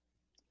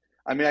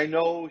 I mean, I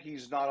know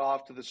he's not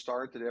off to the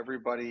start that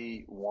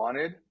everybody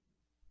wanted,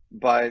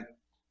 but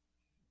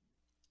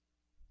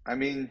I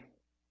mean,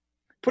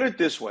 put it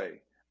this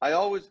way: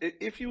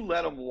 if you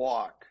let him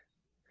walk,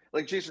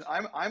 like Jason,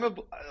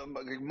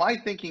 my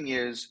thinking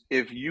is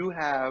if you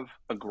have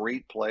a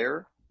great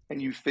player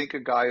and you think a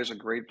guy is a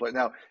great player.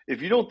 Now,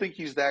 if you don't think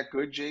he's that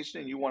good,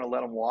 Jason, and you want to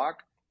let him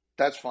walk,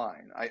 that's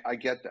fine. I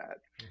get that.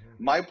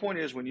 Mm-hmm. My point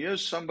is, when you have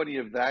somebody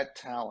of that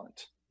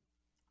talent,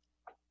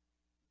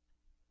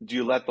 do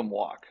you let them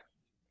walk?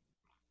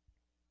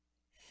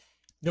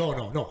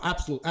 No,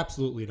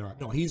 absolutely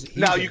not. No, he's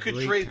now you could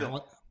trade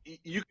talent. Them.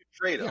 You could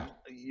trade him.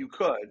 You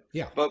could.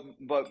 Yeah. But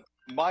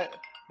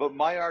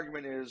my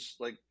argument is,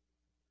 like,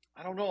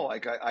 I don't know.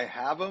 Like I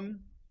have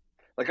him.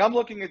 Like I'm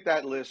looking at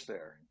that list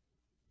there.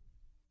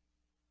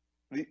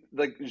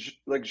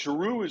 Like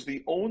Giroux is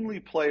the only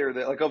player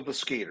that, like, of the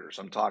skaters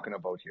I'm talking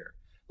about here.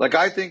 Like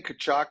I think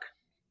Tkachuk,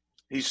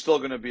 he's still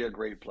going to be a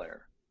great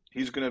player.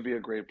 He's going to be a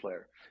great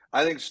player.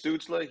 I think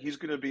Stützle, he's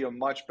going to be a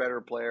much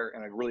better player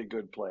and a really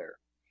good player.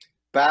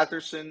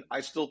 Batherson,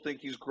 I still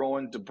think he's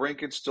growing.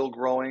 DeBrincat's still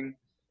growing.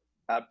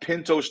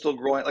 Pinto's still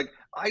growing. Like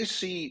I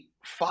see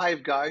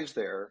 5 guys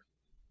there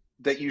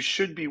that you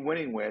should be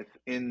winning with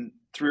in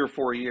 3 or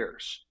 4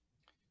 years.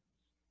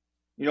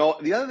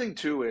 The other thing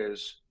too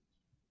is,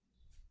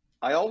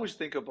 I always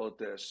think about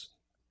this.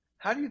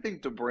 How do you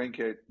think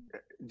DeBrincat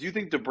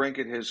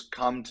has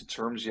come to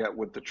terms yet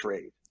with the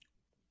trade?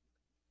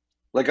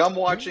 Like I'm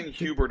watching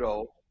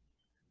Huberdeau.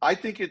 I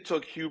think it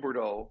took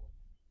Huberdeau.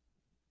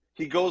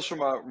 He goes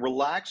from a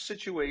relaxed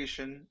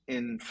situation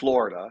in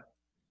Florida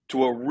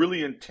to a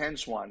really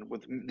intense one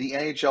with the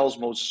NHL's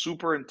most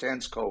super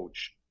intense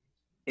coach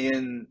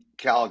in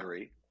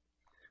Calgary.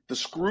 The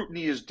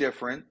scrutiny is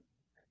different.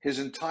 His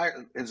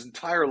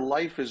entire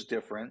life is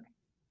different.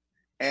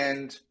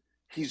 And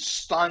he's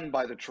stunned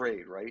by the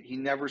trade, right? He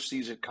never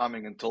sees it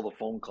coming until the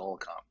phone call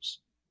comes.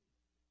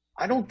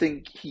 I don't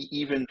think he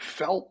even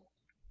felt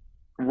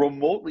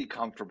remotely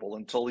comfortable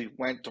until he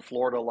went to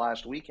Florida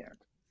last weekend.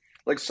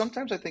 Like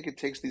sometimes I think it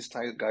takes these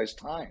guys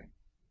time.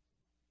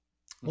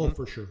 Oh,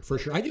 for sure.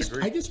 I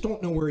just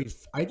don't know where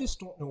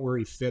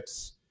he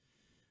fits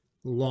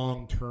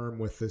long term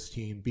with this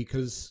team,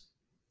 because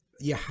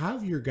you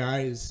have your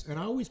guys, and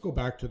I always go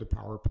back to the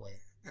power play.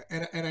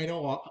 And I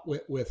know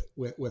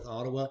with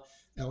Ottawa,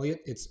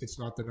 Elliotte, it's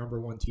not the number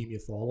one team you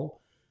follow.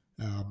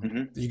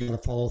 You got to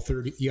follow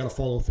 30. You got to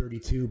follow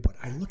 32. But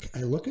I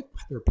look at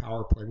their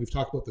power play. We've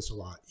talked about this a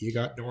lot. You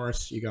got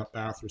Norris, you got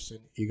Batherson,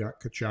 you got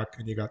Tkachuk,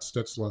 and you got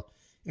Stützle,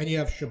 and you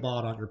have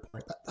Shabbat on your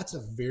point. That's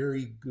a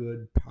very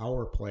good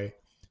power play.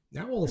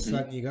 Now all of a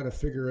sudden you got to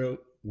figure out,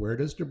 where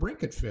does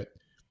DeBrincat fit,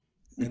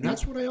 and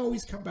that's what I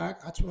always come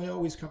back. That's what I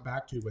always come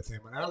back to with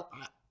him.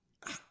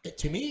 And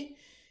to me,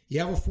 you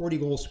have a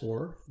 40-goal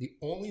scorer. The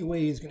only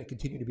way he's going to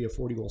continue to be a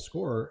 40-goal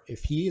scorer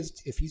if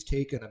he's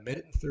taken a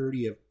minute and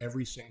 30 of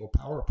every single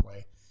power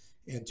play.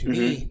 And to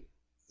me,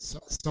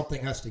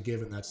 something has to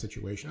give in that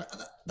situation.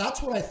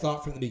 That's what I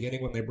thought from the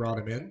beginning when they brought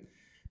him in,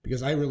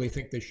 because I really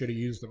think they should have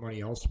used the money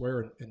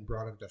elsewhere and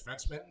brought in a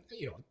defenseman.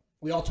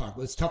 We all talk.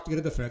 It's tough to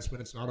get a defenseman.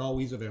 It's not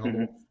always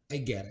available. I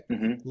get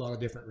it. A lot of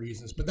different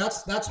reasons. But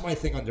that's my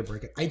thing on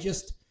DeBrincat.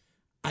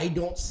 I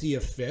don't see a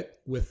fit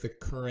with the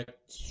current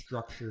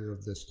structure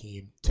of this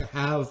team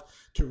to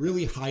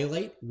really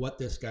highlight what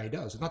this guy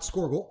does and not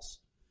score goals.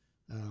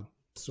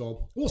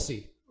 So we'll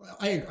see.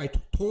 I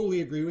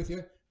totally agree with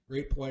you.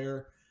 Great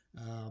player,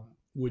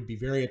 would be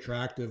very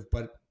attractive,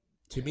 but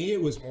to me,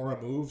 it was more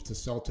a move to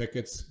sell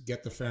tickets,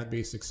 get the fan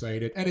base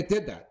excited, and it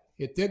did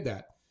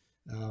that.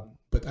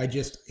 But I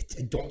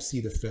don't see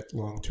the fit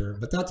long term.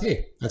 But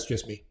that's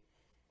just me.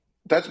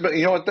 But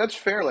you know what? That's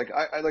fair. Like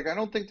I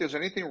don't think there's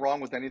anything wrong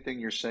with anything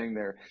you're saying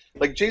there.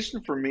 Like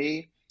Jason, for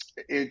me,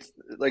 it's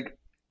like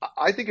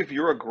I think if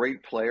you're a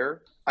great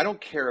player, I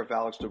don't care if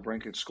Alex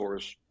DeBrincat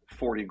scores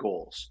 40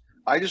 goals.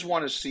 I just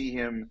want to see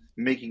him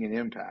making an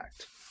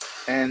impact.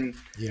 And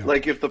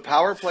like if the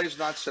power play is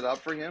not set up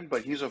for him,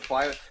 but he's a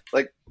five,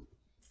 like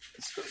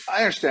I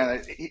understand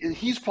that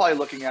he's probably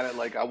looking at it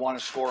like I want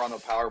to score on the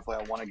power play.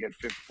 I want to get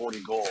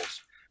 40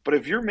 goals. But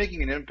if you're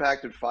making an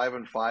impact at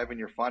 5-5 and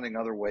you're finding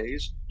other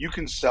ways, you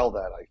can sell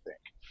that, I think.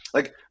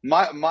 Like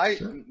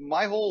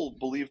my whole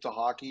belief to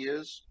hockey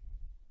is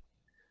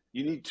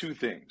you need two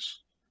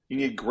things. You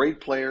need great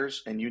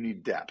players and you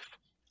need depth.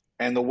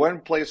 And the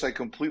one place I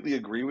completely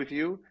agree with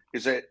you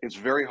is that it's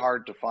very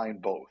hard to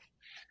find both.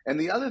 And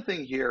the other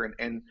thing here,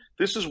 and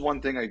this is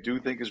one thing I do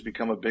think has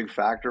become a big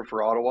factor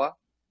for Ottawa,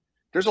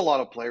 there's a lot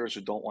of players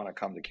who don't want to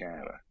come to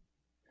Canada.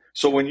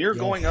 So when you're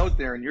going out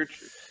there and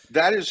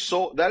that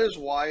is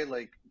why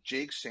like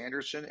Jake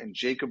Sanderson and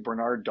Jacob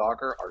Bernard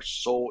Docker are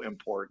so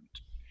important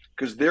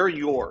because they're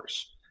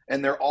yours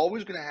and they're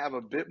always going to have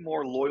a bit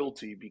more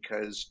loyalty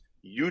because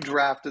you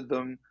drafted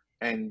them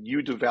and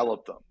you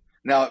developed them.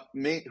 Now,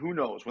 who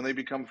knows? When they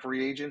become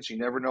free agents, you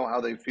never know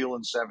how they feel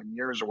in 7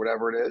 years or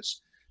whatever it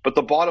is. But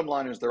the bottom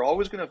line is they're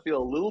always going to feel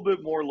a little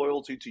bit more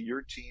loyalty to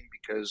your team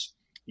because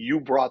you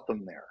brought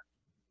them there.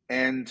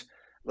 And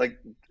like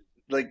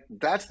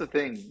that's the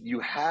thing. You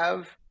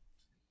have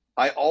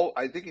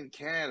I think in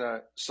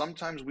Canada,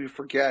 sometimes we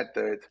forget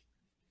that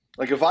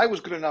like if I was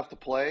good enough to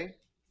play,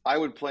 I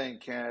would play in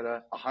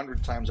Canada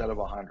 100 times out of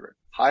 100.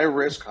 High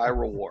risk, high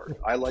reward.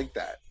 I like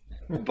that.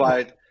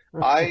 But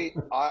I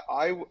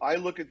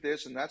look at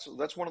this and that's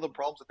one of the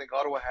problems I think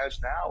Ottawa has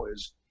now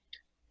is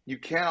you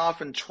can't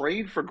often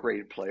trade for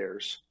great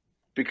players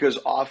because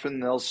often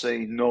they'll say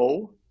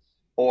no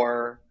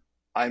or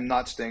I'm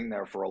not staying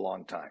there for a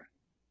long time.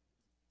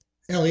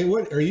 Elliotte,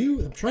 what are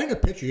you? I'm trying to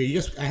picture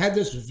you. I had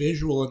this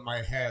visual in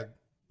my head: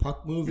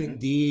 puck moving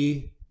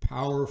D,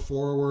 power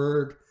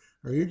forward.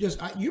 Or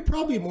you're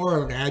probably more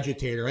of an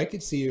agitator. I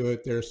could see you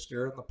out there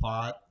stirring the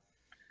pot.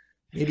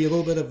 Maybe a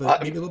little bit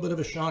of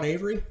a Sean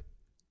Avery.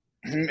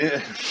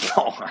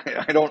 No,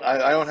 I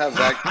don't have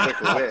that quick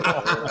wit.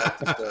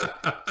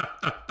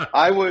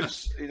 I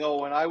was,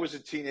 when I was a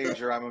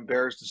teenager, I'm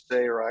embarrassed to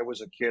say, or I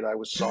was a kid, I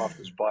was soft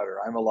as butter.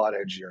 I'm a lot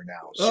edgier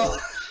now. So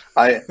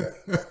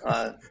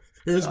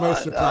here's my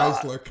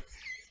surprised look.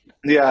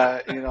 Yeah,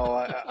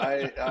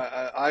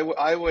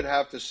 I would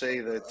have to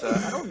say that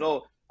I don't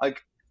know. Like,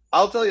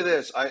 I'll tell you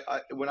this: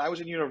 when I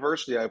was in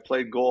university, I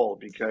played goal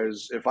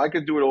because if I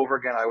could do it over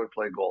again, I would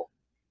play goal.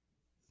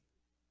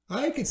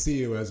 I could see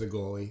you as a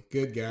goalie.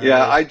 Good guy.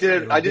 Yeah, I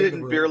did. I did it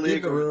in beer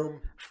league.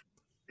 Room.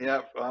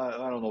 Yeah,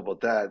 I don't know about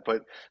that,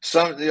 but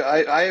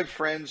I had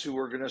friends who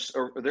were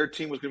their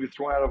team was gonna be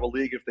thrown out of a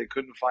league if they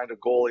couldn't find a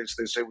goalie.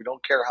 So they say, "We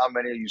don't care how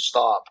many of you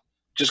stop,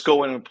 just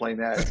go in and play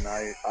net." And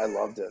I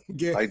loved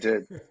it. I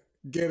did.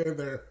 Get in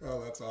there.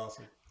 Oh, that's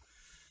awesome.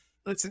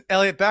 Listen,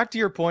 Elliotte, back to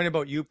your point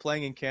about you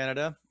playing in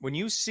Canada. When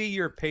you see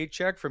your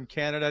paycheck from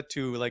Canada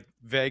to like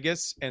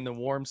Vegas and the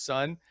warm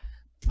sun,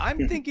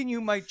 I'm thinking you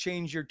might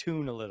change your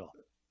tune a little.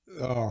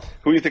 Oh.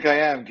 Who do you think I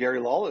am? Gary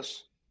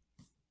Lawless?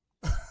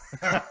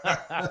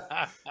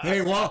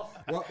 Hey,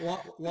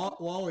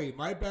 Wally,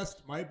 my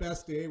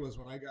best day was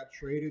when I got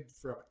traded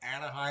from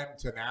Anaheim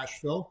to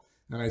Nashville,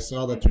 and I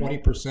saw the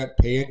 20%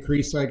 pay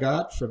increase I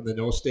got from the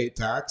no state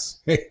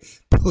tax. Hey,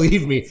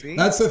 believe me,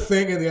 that's a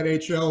thing in the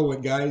NHL when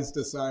guys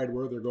decide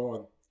where they're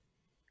going.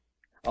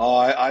 Oh,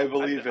 I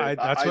believe it.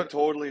 I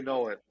totally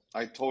know it.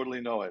 I totally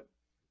know it.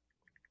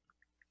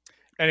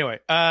 Anyway,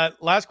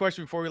 last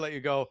question before we let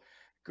you go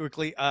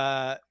quickly.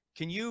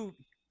 Can you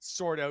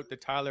sort out the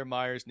Tyler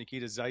Myers,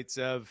 Nikita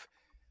Zaitsev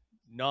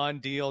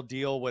non-deal,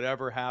 deal,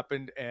 whatever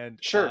happened? And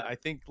sure. I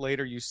think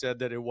later you said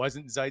that it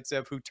wasn't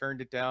Zaitsev who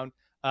turned it down.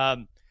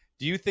 Do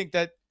you think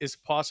that is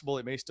possible?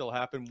 It may still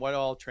happen. What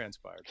all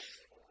transpired?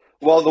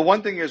 Well, the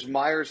one thing is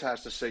Myers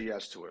has to say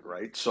yes to it,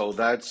 right? So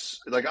that's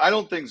like, I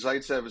don't think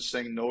Zaitsev is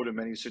saying no to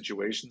many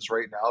situations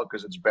right now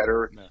because it's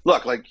better. No.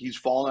 Look, like he's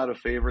fallen out of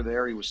favor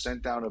there. He was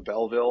sent down to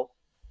Belleville.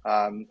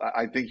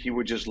 I think he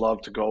would just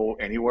love to go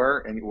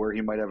anywhere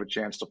he might have a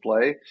chance to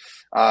play.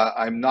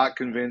 I'm not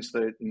convinced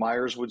that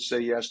Myers would say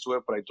yes to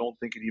it, but I don't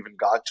think it even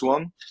got to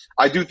him.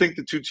 I do think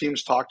the two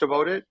teams talked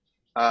about it,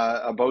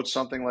 about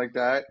something like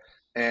that.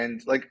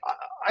 And like,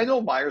 I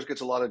know Myers gets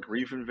a lot of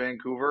grief in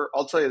Vancouver.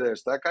 I'll tell you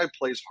this, that guy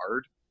plays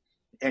hard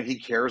and he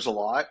cares a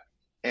lot.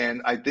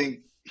 And I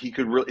think he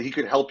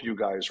could help you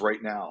guys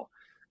right now.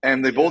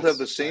 And they both have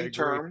the same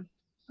term.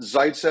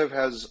 Zaitsev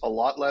has a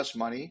lot less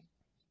money.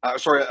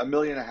 $1.5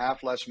 million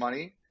less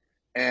money.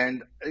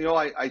 And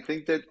I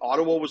think that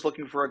Ottawa was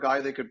looking for a guy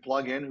they could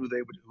plug in who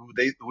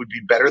would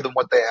be better than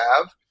what they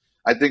have.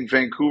 I think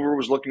Vancouver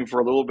was looking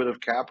for a little bit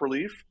of cap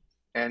relief,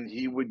 and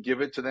he would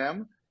give it to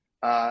them.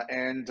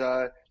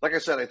 Like I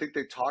said, I think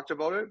they talked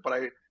about it,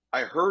 but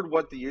I heard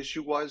what the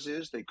issue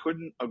is they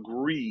couldn't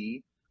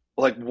agree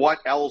like what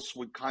else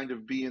would kind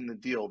of be in the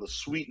deal, the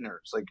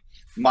sweeteners. Like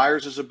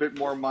Myers is a bit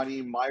more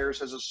money. Myers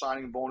has a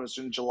signing bonus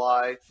in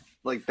July,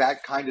 like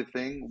that kind of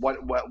thing.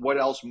 What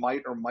else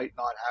might or might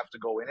not have to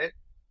go in it?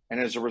 And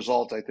as a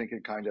result, I think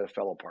it kind of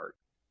fell apart.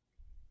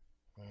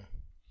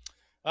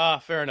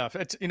 Fair enough.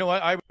 It's, you know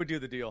what? I would do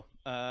the deal.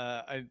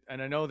 I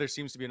know there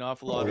seems to be an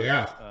awful lot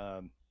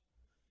of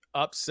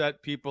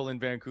upset people in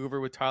Vancouver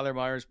with Tyler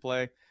Myers'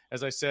 play.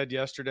 As I said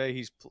yesterday,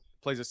 he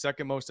plays the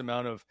second most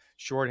amount of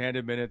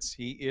shorthanded minutes.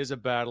 He is a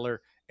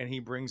battler, and he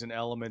brings an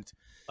element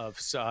of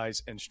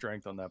size and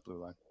strength on that blue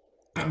line.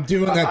 I'm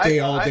doing that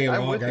all day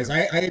long, guys.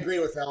 I agree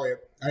with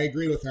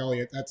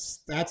Elliotte.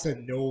 That's a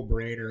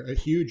no-brainer, a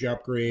huge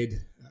upgrade.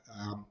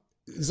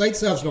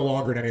 Zaitsev's no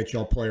longer an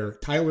NHL player.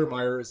 Tyler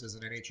Myers is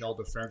an NHL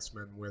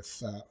defenseman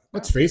with,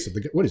 let's face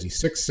it, what is he,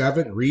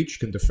 6'7", reach,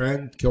 can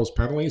defend, kills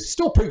penalties. He's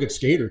still a pretty good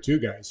skater too,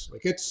 guys.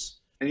 Like and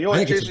you know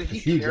what, Jason,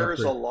 he cares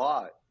upgrade. A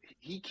lot.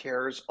 He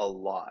cares a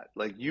lot.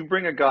 Like you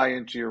bring a guy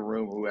into your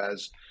room who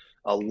has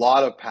a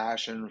lot of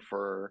passion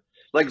for,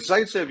 like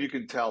Zaitsev, you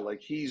can tell,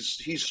 like he's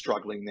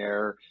struggling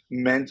there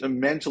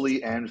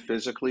mentally and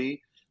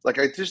physically. Like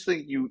I just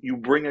think you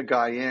bring a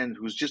guy in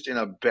who's just in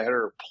a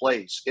better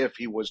place if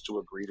he was to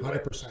agree to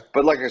 100%. it.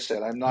 But like I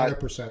said, I'm not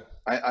 100%.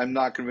 I'm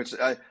not convinced.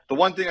 The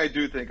one thing I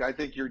do think, I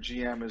think your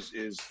GM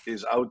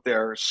is out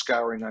there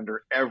scouring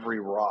under every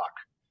rock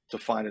to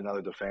find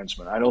another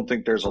defenseman. I don't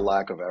think there's a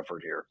lack of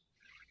effort here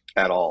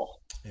at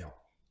all. Yeah.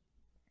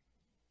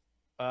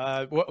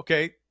 Well,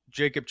 okay,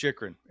 Jacob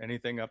Chychrun.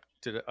 Anything up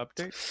to the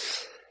update?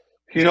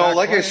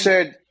 Like I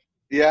said.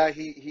 Yeah,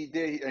 he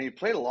did, and he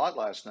played a lot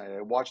last night.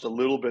 I watched a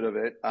little bit of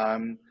it.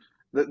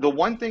 The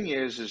one thing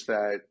is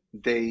that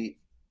they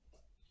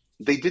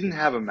didn't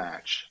have a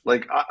match.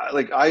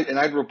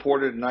 I'd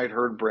reported and I'd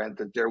heard, Brent,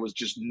 that there was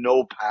just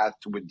no path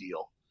to a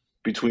deal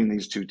between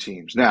these two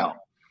teams. Now,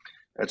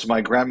 as my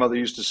grandmother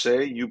used to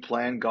say, you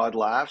plan, God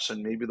laughs,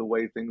 and maybe the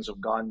way things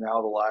have gone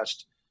now the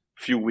last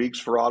few weeks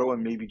for Ottawa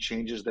maybe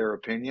changes their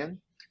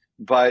opinion.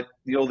 But,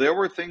 there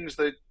were things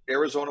that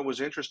Arizona was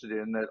interested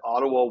in that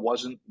Ottawa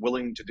wasn't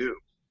willing to do.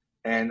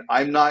 And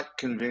I'm not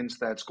convinced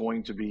that's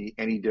going to be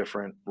any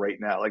different right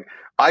now. Like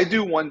I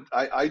do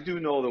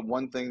know that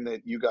one thing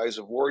that you guys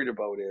have worried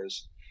about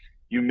is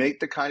you make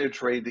the kind of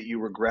trade that you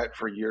regret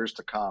for years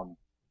to come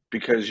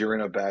because you're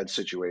in a bad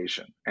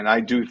situation. And I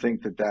do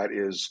think that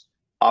is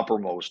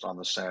uppermost on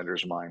the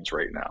Senators' minds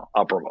right now,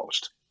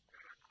 uppermost.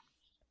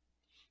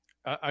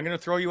 I'm going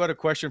to throw you out a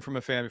question from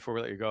a fan before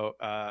we let you go.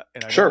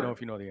 And I don't know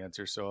if you know the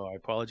answer, so I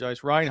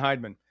apologize. Ryan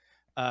Heidman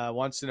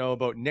wants to know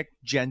about Nick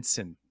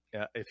Jensen,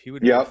 if he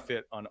would be a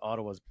fit on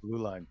Ottawa's blue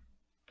line.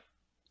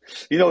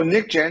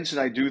 Nick Jensen,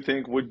 I do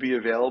think would be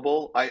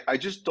available. I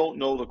just don't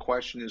know. The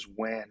question is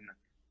when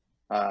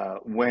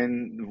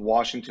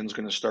Washington's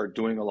going to start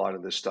doing a lot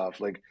of this stuff.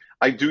 Like,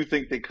 I do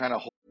think they kind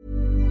of.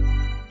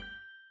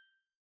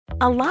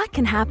 A lot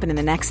can happen in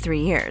the next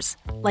 3 years.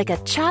 Like a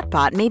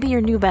chatbot may be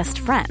your new best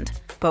friend.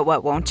 But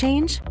what won't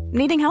change?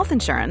 Needing health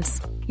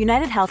insurance.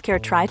 United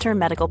Healthcare Tri-Term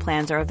Medical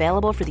Plans are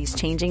available for these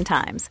changing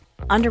times.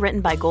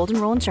 Underwritten by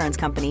Golden Rule Insurance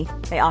Company,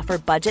 they offer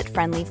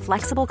budget-friendly,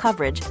 flexible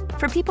coverage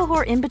for people who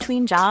are in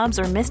between jobs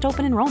or missed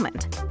open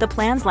enrollment. The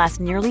plans last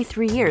nearly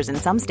 3 years in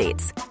some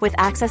states, with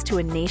access to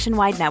a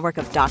nationwide network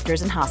of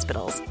doctors and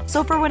hospitals.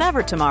 So for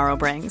whatever tomorrow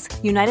brings,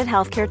 United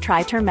Healthcare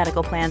Tri-Term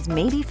Medical Plans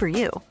may be for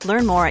you.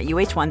 Learn more at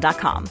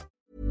uh1.com.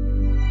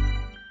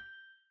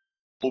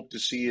 Hope to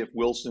see if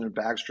Wilson and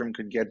Backstrom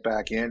could get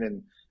back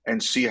in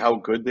and see how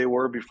good they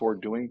were before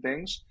doing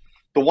things.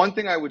 The one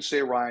thing I would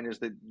say, Ryan, is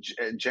that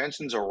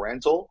Jensen's a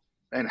rental,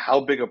 and how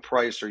big a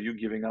price are you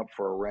giving up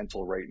for a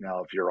rental right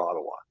now if you're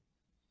Ottawa?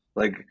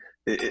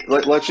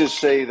 Let's just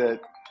say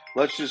that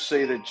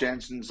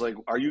Jensen's like,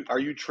 are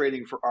you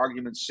trading, for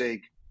argument's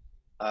sake,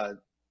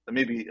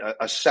 maybe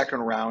a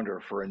second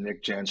rounder for a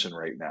Nick Jensen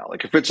right now?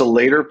 Like if it's a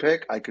later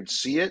pick, I could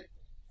see it,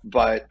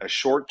 but a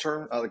short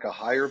term, like a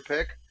higher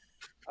pick.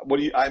 What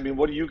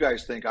do you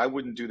guys think? I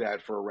wouldn't do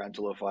that for a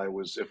rental if I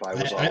was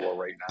Ottawa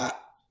right now.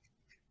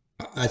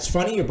 It's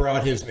funny you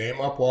brought his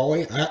name up,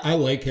 Wally. I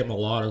like him a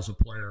lot as a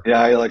player. Yeah,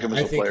 I like him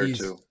as a player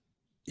too.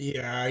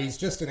 Yeah, he's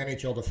just an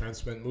NHL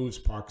defenseman, moves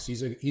pucks.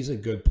 He's a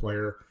good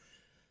player.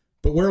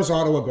 But where's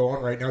Ottawa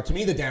going right now? To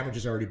me, the damage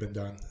has already been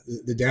done.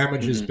 The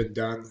damage has been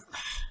done.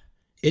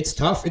 It's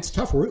tough.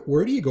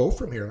 Where do you go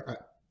from here?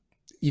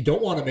 You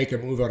don't want to make a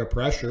move out of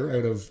pressure,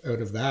 out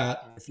of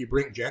that. If you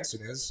bring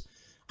Jensen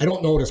I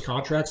don't know what his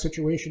contract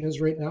situation is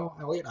right now,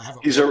 Elliotte.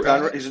 He's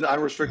an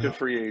unrestricted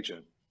free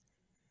agent.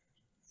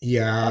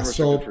 Yeah,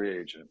 unrestricted free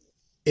agent.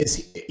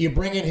 You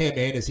bringing him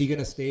in? Is he going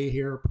to stay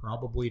here?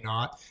 Probably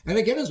not. And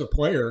again, as a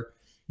player,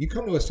 you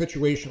come to a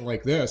situation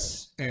like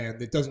this,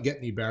 and it doesn't get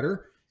any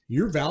better.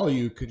 Your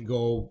value can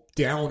go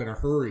down in a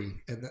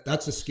hurry, and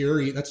that's a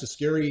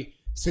scary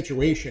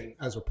situation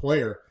as a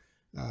player.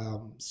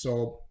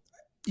 So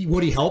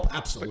would he help?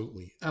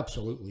 Absolutely.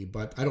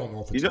 But I don't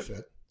know if it's a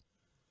fit.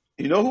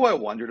 You know who I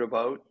wondered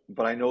about,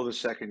 but I know the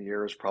second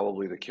year is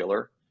probably the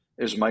killer,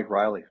 is Mike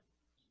Riley.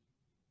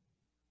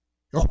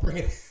 Oh, bring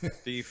it.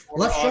 The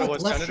former Ottawa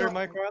Senator,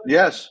 Mike Riley?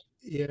 Yes.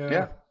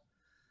 Yeah.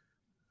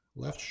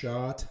 Left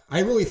shot.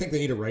 I really think they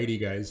need a righty,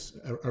 guys.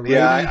 A righty.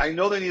 Yeah, I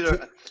know they need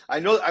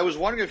I was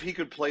wondering if he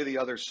could play the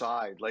other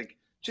side. Like,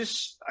 the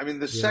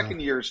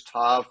second year is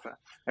tough.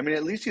 I mean,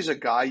 at least he's a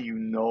guy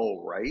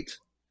right?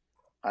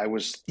 I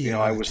was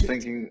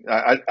thinking.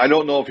 I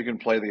don't know if he can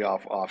play the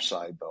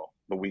offside though,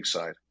 the weak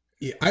side.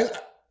 Yeah,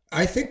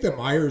 I think the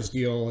Myers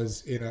deal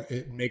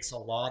it makes a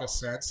lot of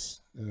sense.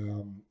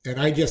 And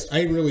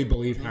I really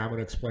believe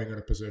Hamonic's playing out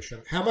of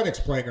position. Hamonic's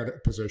playing out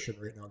of position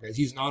right now, guys.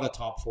 He's not a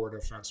top 4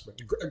 defenseman.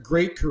 A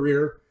great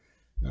career,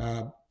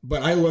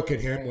 but I look at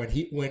him when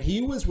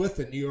he was with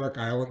the New York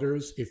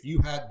Islanders. If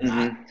you had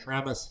that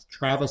Travis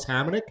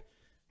Hamonic,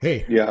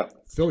 hey,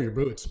 fill your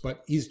boots.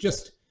 But he's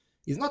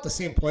not the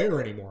same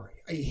player anymore.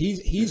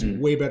 He's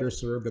way better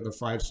served in the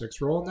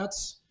 5-6 role, and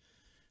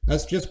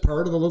that's just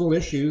part of the little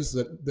issues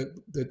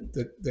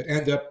that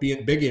end up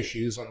being big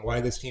issues on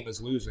why this team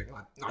is losing.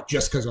 Not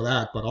just because of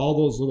that, but all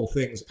those little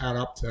things add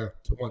up to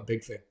one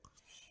big thing.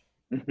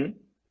 Mm-hmm.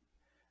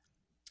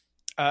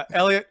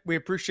 Elliotte, we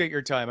appreciate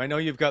your time. I know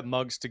you've got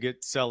mugs to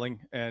get selling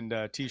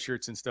and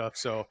T-shirts and stuff,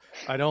 so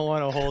I don't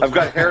want to hold. I've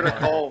got hair to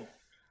comb.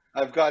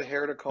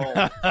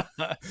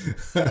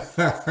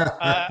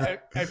 I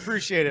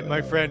appreciate it,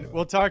 my friend.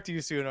 We'll talk to you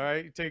soon. All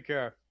right, take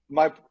care.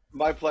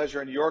 My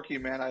pleasure. And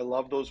Yorkie, man, I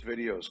love those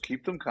videos.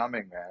 Keep them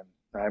coming, man.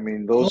 I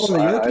mean,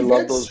 I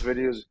love those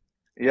videos.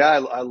 Yeah,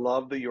 I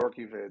love the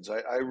Yorkie vids.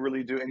 I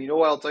really do. And you know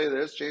what? I'll tell you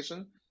this,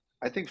 Jason.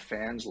 I think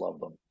fans love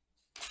them.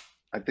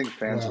 I think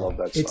fans love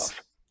that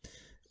stuff.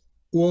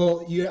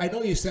 Well, I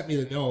know you sent me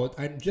the note.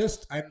 I'm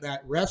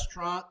that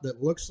restaurant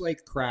that looks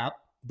like crap,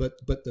 but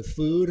the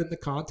food and the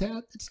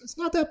content, it's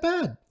not that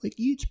bad. Like,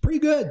 it's pretty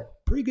good.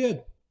 Pretty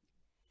good.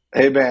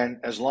 Hey, man,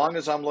 as long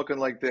as I'm looking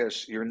like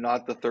this, you're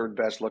not the third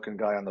best looking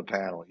guy on the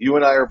panel. You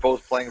and I are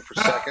both playing for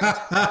second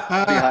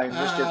behind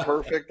Mr.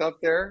 Perfect up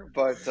there,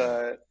 but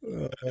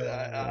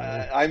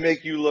I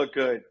make you look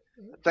good.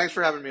 Thanks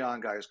for having me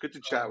on, guys. Good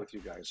to chat with you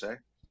guys, eh?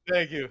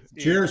 Thank you.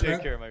 Cheers, Take man.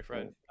 care, my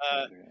friend.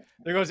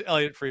 There goes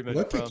Elliotte Friedman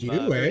Look from at you,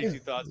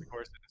 32,000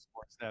 course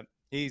in Sportsnet.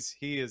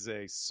 He is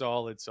a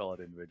solid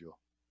individual.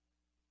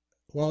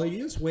 Well,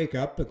 you just wake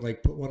up and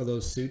put one of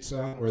those suits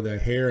on where the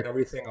hair and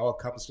everything all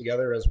comes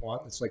together as one.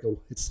 It's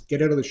it's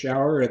get out of the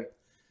shower and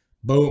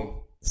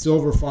boom,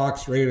 Silver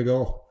Fox ready to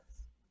go.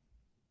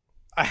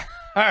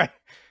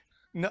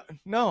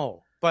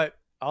 No, but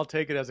I'll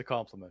take it as a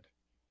compliment.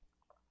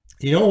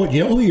 You know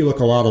who you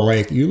look a lot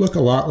alike? You look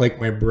a lot like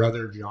my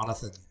brother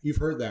Jonathan. You've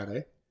heard that,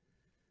 eh?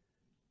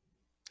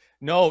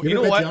 No, you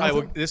know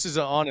what? This is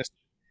an honest.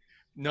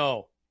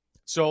 No,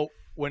 so.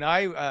 When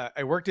I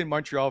worked in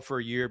Montreal for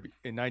a year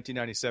in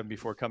 1997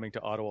 before coming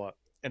to Ottawa,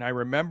 and I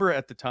remember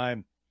at the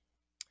time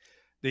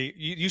you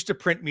used to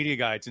print media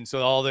guides, and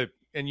so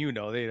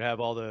they'd have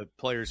all the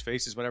players'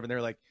 faces, whatever, and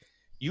they're like,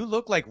 "You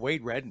look like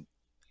Wade Redden,"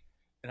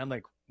 and I'm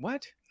like,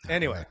 "What?"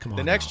 Anyway,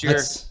 the next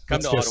year, come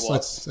to Ottawa.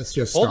 Let's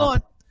just hold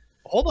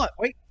on,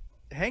 wait,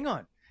 hang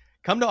on.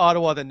 Come to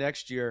Ottawa the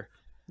next year.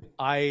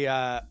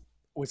 I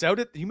was out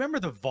at. You remember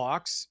the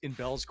Vox in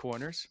Bell's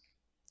Corners?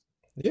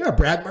 Yeah,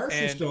 Brad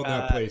Marshall's still in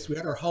that place. We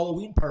had our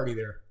Halloween party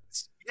there.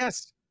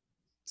 Yes.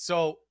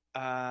 So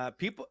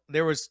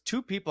there was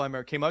 2 people I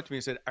remember came up to me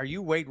and said, "Are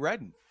you Wade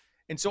Redden?"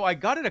 And so I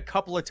got it a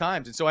couple of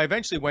times. And so I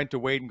eventually went to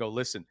Wade and go,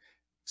 "Listen,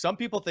 some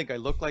people think I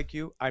look like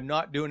you. I'm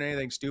not doing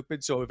anything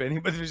stupid. So if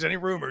there's any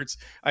rumors,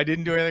 I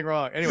didn't do anything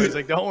wrong." Anyways,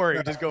 don't worry,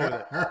 just go with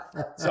it.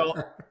 So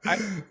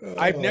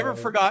I've never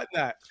forgotten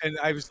that. And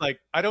I was like,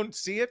 I don't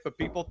see it, but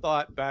people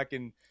thought back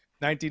in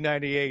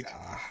 1998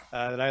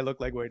 that I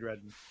looked like Wade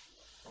Redden.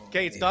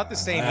 Okay, it's not the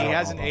same. He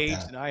hasn't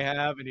aged, and I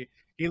have, and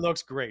he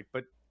looks great,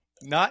 but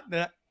not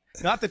the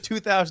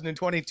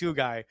 2022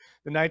 guy,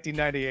 the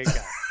 1998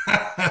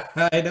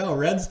 guy. I know.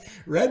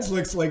 Reds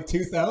looks like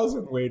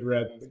 2000 Wade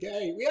Redden. The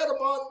guy we had him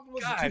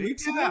on 2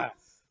 weeks ago.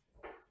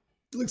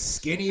 He looks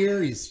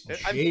skinnier. He's in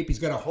shape. He's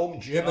got a home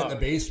gym in the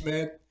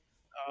basement.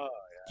 Oh, yeah.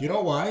 Do you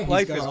know why?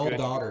 He's got all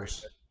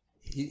daughters.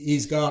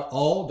 He's got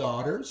all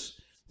daughters.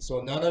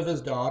 So none of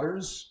his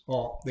daughters.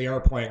 Well, they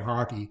are playing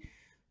hockey,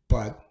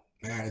 but.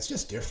 Man, it's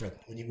just different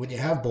when you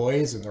have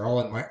boys and they're all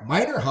in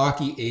minor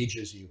hockey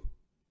ages you.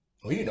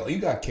 Well, you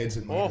got kids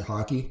in minor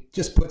hockey.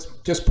 Just puts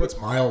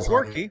miles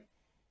on you.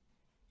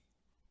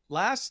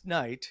 Last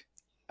night,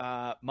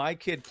 my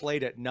kid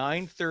played at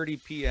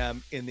 9:30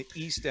 p.m. in the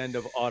east end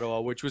of Ottawa,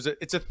 which was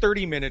it's a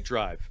 30-minute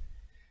drive.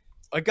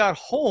 I got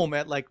home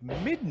at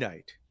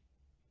midnight.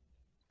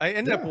 I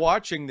ended up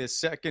watching this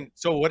second.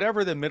 So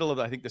whatever the middle of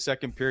I think the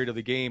second period of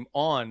the game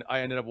on, I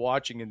ended up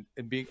watching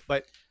and being,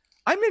 but.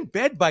 I'm in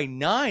bed by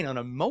 9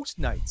 on most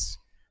nights.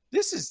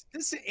 This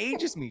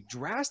ages me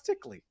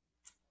drastically.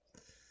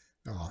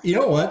 Oh, you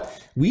know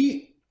what?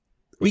 We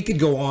could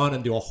go on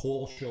and do a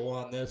whole show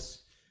on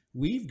this.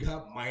 we've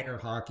got minor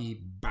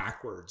hockey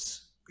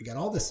backwards. We got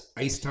all this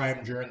ice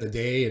time during the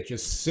day. It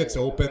just sits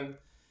open.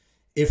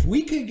 If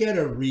we could get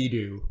a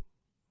redo,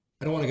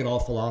 I don't want to get all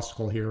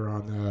philosophical here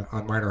on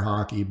minor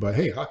hockey, but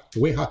hey,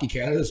 the way Hockey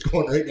Canada is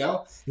going right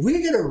now, if we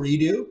could get a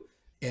redo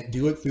and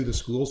do it through the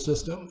school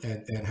system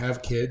and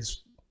have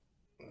kids,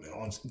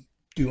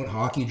 doing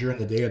hockey during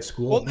the day at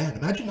school, well, man,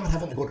 imagine not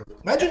having to go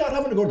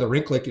to the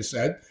rink, like you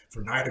said,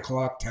 for 9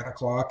 o'clock, 10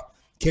 o'clock.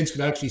 Kids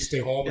could actually stay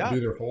home and do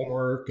their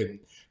homework and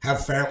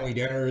have family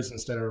dinners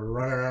instead of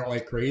running around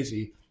like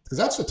crazy, because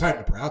that's the time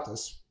to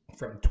practice.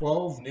 From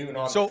 12 noon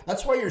on. So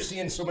that's why you're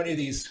seeing so many of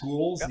these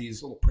schools,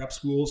 these little prep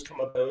schools come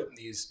about, and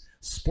these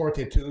sport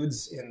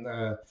etudes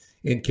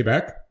in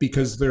Quebec,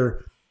 because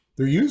they're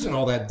using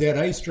all that dead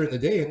ice during the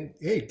day. And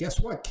hey, guess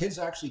what? Kids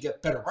actually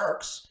get better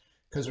marks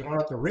because they're not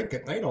at the rink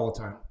at night all the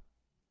time.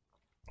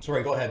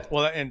 Sorry, go ahead.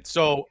 Well, and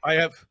so I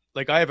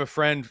have a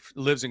friend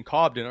lives in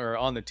Cobden or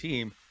on the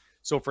team.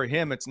 So for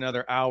him, it's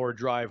another hour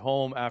drive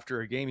home after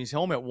a game. He's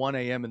home at 1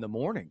 a.m. in the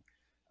morning.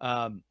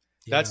 And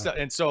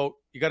so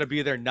you got to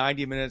be there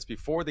 90 minutes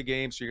before the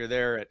game. So we were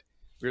there at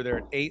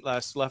 8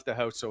 left the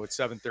house. So it's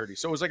 7:30.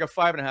 So it was like a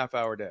 5.5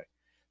 hour day,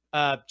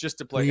 just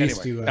to play.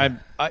 Anyway,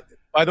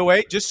 by the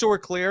way, just so we're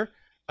clear,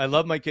 I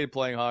love my kid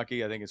playing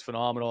hockey. I think it's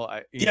phenomenal.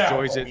 He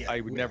enjoys it.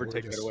 I would never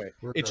take it away.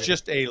 It's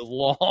just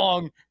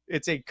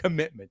it's a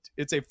commitment.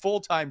 It's a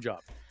full-time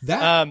job.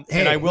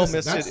 And I will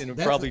miss it in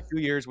probably 2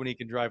 years when he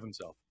can drive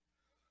himself.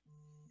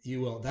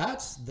 You will.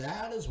 That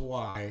is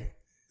why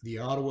the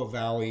Ottawa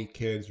Valley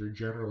kids are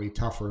generally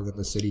tougher than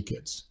the city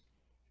kids.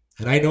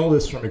 And I know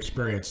this from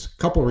experience. A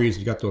couple of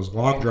reasons. You got those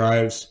long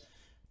drives,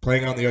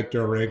 playing on the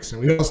outdoor rinks.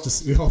 And we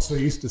also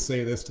used to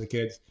say this to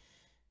kids.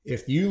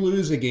 If you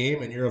lose a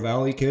game and you're a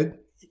Valley kid,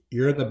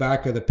 you're in the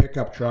back of the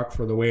pickup truck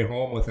for the way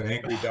home with an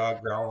angry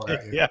dog growling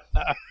at you.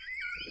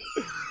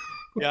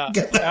 Yeah,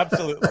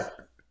 absolutely.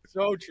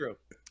 So true.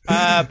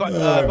 But by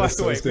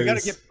the way,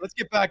 let's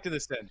get back to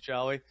this then,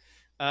 shall we?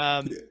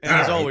 And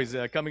as always,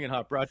 coming in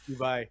hot, brought to you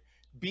by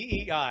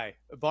BEI,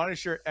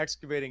 Bonisher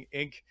Excavating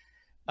Inc.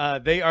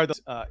 They are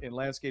in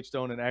landscape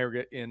stone and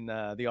aggregate in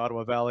the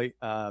Ottawa Valley.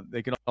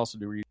 They can also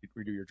redo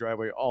your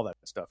driveway, all that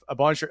stuff.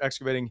 Bonisher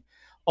Excavating,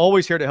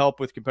 always here to help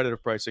with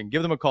competitive pricing.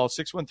 Give them a call,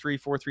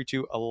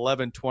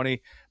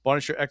 613-432-1120,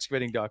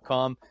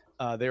 BonisherExcavating.com.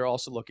 They're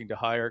also looking to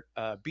hire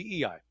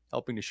BEI,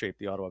 helping to shape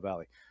the Ottawa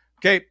Valley.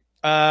 Okay,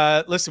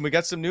 listen, we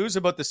got some news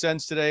about the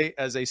Sens today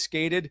as they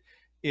skated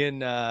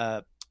in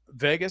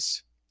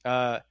Vegas.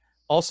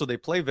 Also, they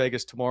play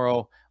Vegas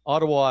tomorrow.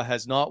 Ottawa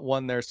has not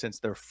won there since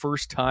their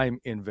first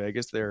time in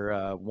Vegas. They're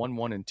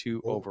 1-1-2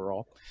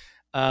 overall.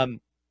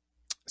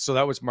 So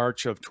that was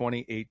March of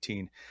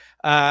 2018.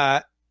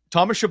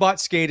 Thomas Chabot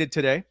skated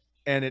today,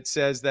 and it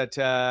says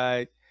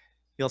that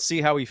he'll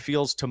see how he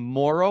feels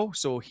tomorrow.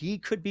 So he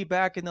could be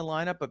back in the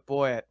lineup, but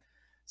boy,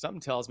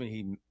 something tells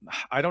me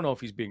I don't know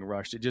if he's being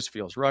rushed. It just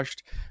feels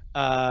rushed.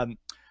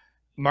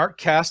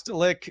 Mark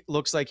Kastelik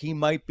looks like he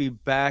might be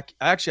back.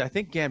 Actually, I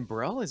think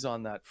Gambrell is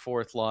on that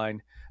fourth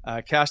line.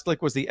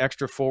 Kastelik was the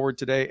extra forward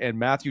today, and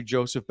Matthew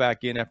Joseph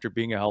back in after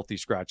being a healthy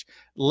scratch.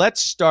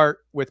 Let's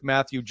start with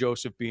Matthew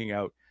Joseph being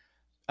out.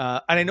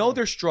 And I know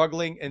they're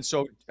struggling. And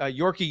so,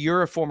 Yorkie,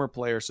 you're a former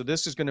player, so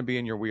this is going to be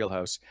in your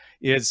wheelhouse.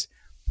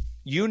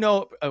 You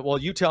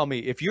tell me,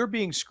 if you're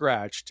being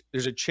scratched,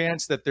 there's a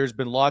chance that there's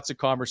been lots of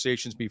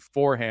conversations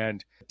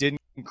beforehand,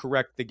 didn't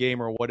correct the game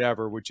or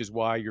whatever, which is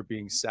why you're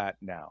being sat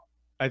now.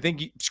 I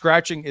think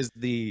scratching is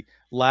the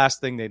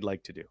last thing they'd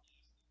like to do.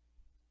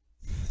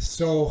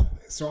 So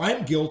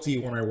I'm guilty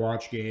when I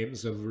watch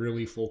games of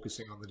really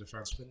focusing on the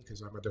defenseman, because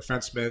I'm a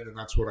defenseman and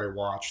that's what I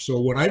watch. So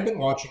when I've been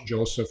watching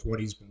Joseph when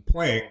he's been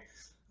playing,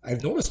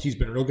 I've noticed he's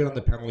been real good on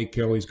the penalty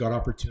kill. He's got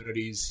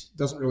opportunities.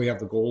 Doesn't really have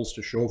the goals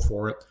to show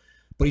for it,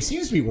 but he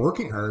seems to be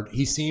working hard.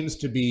 He seems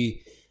to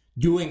be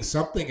doing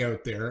something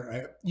out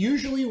there.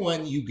 Usually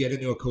when you get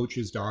into a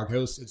coach's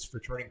doghouse, it's for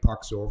turning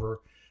pucks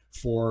over,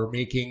 for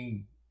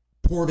making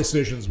poor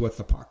decisions with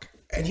the puck.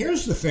 And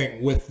here's the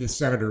thing with the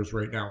Senators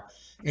right now,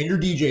 and you're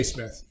DJ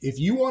Smith. If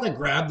you want to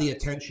grab the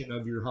attention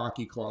of your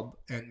hockey club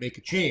and make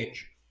a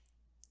change,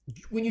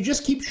 when you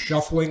just keep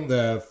shuffling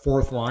the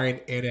fourth line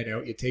in and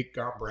out, you take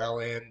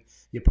Gambrell in,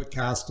 you put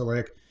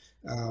Kastelik,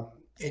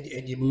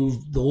 and you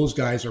move those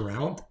guys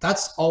around,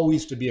 that's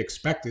always to be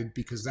expected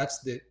because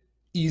that's the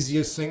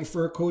easiest thing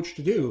for a coach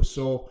to do.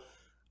 So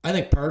I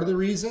think part of the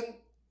reason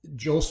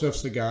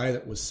Joseph's the guy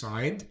that was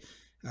signed.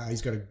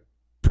 He's got a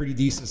pretty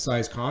decent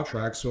sized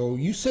contract. So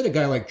you said a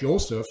guy like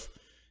Joseph,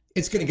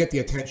 it's going to get the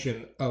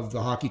attention of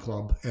the hockey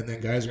club. And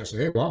then guys are going to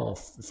say, hey, well,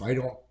 if I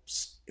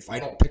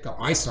don't pick up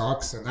my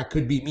socks, then that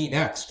could be me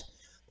next.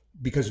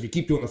 Because if you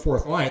keep doing the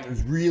fourth line,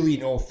 there's really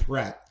no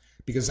threat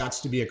because that's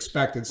to be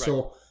expected. Right.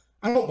 So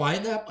I don't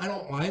mind that. I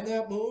don't mind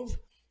that move.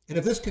 And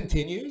if this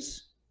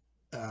continues,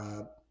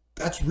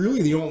 that's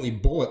really the only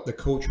bullet the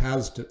coach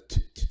has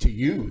to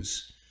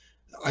use.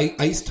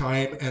 Ice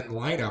time and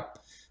lineup.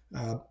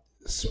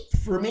 So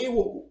for me,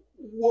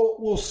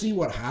 we'll see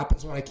what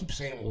happens. When I keep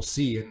saying we'll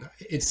see, and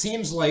it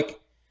seems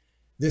like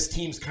this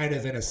team's kind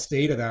of in a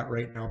state of that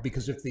right now,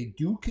 because if they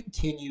do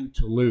continue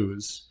to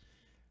lose,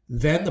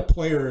 then the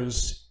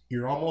players,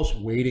 you're almost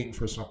waiting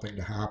for something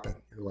to happen.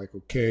 You're like,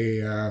 okay,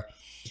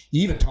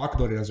 you even talk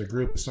about it as a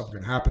group. Is something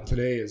going to happen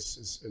today?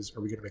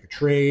 Are we going to make a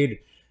trade?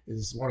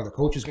 Is one of the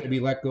coaches going to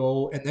be let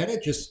go? And then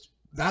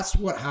that's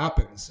what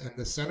happens. And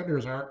the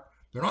Senators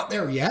they're not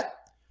there yet,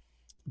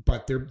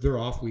 but they're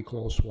awfully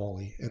close,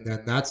 Wally. And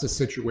then that's a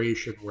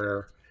situation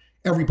where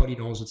everybody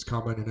knows it's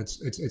coming, and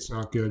it's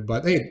not good.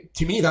 But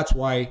to me, that's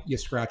why you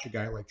scratch a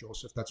guy like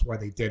Joseph. That's why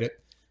they did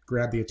it.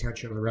 Grab the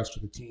attention of the rest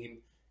of the team.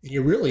 And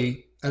you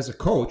really, as a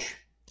coach,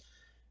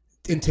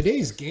 in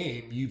today's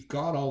game, you've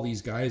got all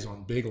these guys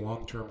on big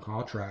long-term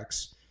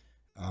contracts.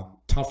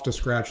 Tough to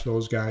scratch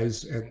those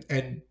guys.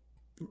 And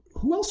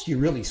who else do you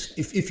really,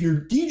 if you're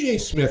DJ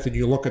Smith and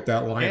you look at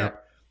that lineup,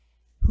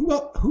 who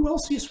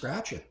else are you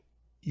scratching?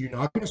 You're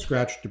not going to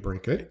scratch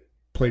DeBrincat.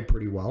 Played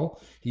pretty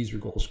well. He's your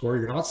goal scorer.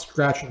 You're not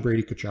scratching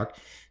Brady Tkachuk.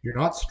 You're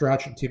not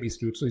scratching Timmy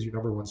Stützle as your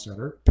number one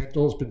center.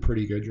 Pinto's been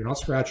pretty good. You're not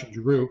scratching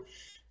Giroux.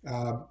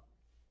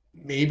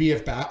 Maybe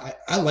if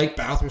I like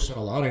Batherson a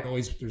lot. I know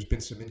there's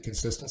been some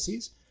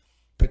inconsistencies.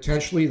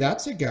 Potentially,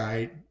 that's a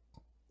guy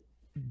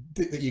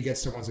that you get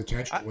someone's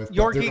attention with.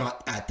 But they're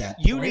not at that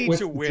point. You need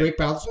to win. Drake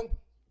Batherson.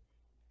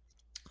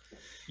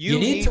 You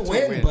need to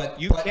win.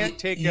 But you can't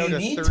take out a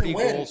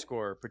 30-goal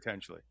scorer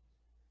potentially.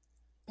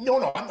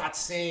 No, I'm not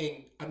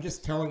saying. I'm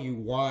just telling you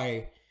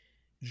why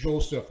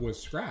Joseph was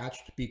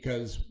scratched,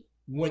 because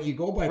when you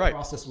go by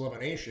process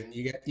elimination,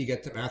 you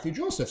get to Matthew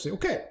Joseph. Say,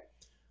 okay,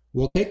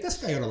 we'll take this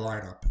guy out of the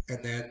lineup,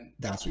 and then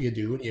that's what you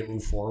do, and you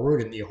move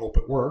forward, and you hope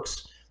it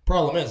works.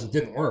 Problem is, it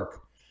didn't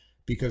work,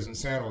 because in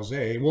San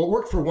Jose, it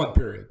worked for one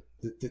period.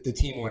 The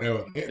team went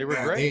out. They were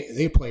great.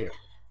 They played.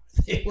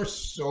 They were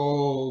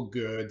so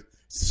good,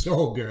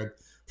 so good.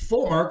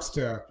 Full marks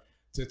to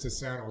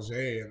San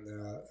Jose,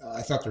 and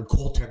I thought their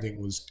goaltending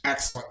was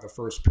excellent in the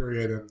first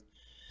period. And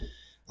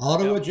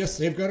Ottawa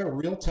they got a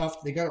real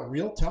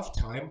tough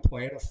time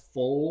playing a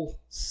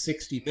full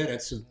 60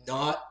 minutes of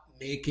not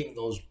making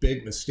those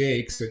big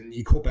mistakes. And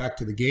you go back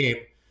to the game,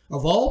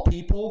 of all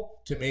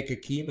people to make a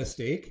key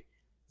mistake,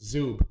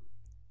 Zub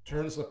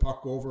turns the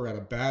puck over at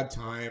a bad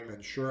time,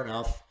 and sure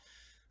enough,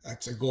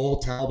 that's a goal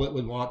Talbot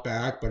would want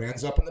back, but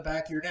ends up in the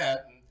back of your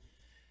net. And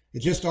it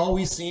just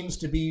always seems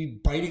to be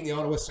biting the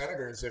Ottawa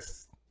Senators. If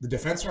the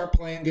defense aren't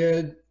playing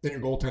good, then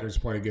your goaltenders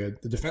play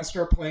good. The defense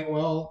start playing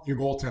well, your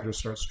goaltenders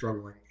start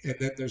struggling. And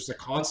then there's the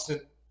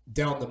constant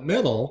down the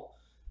middle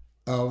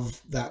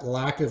of that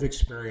lack of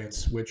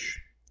experience, which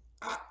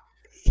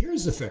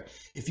here's the thing.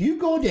 If you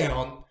go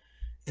down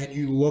and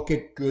you look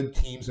at good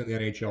teams in the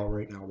NHL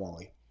right now,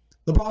 Wally,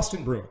 the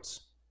Boston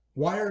Bruins,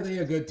 why are they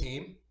a good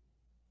team?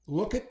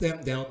 Look at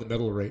them down the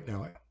middle right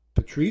now.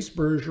 Patrice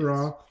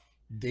Bergeron,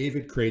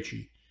 David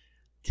Krejci.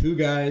 Two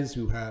guys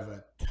who have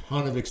a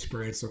ton of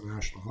experience in the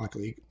National Hockey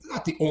League.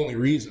 Not the only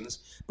reasons,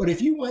 but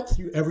if you went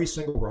through every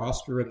single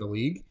roster in the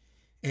league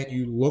and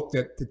you looked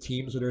at the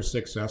teams that are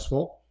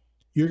successful,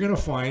 you're going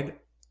to find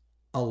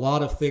a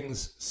lot of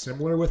things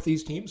similar with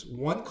these teams.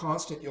 One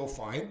constant you'll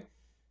find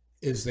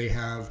is they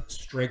have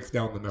strength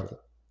down the middle,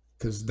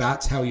 because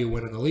that's how you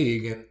win in the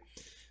league. And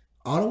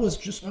Ottawa's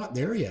just not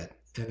there yet.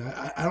 And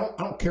I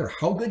don't care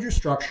how good your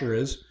structure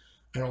is.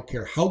 I don't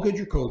care how good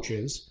your coach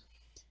is.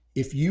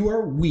 If you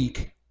are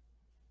weak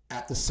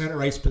at the center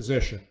ice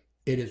position,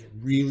 it is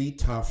really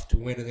tough to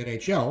win in the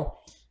NHL.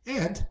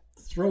 And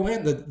throw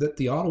in that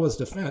the Ottawa's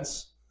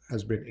defense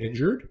has been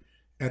injured,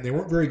 and they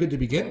weren't very good to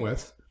begin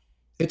with.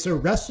 It's a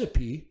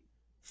recipe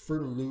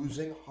for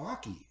losing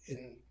hockey.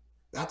 And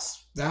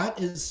that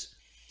is,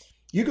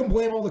 you can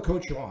blame all the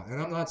coach you want.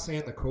 And I'm not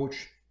saying the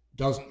coach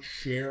doesn't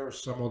share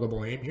some of the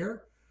blame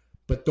here,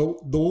 but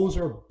those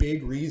are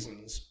big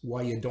reasons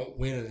why you don't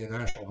win in the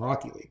National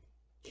Hockey League.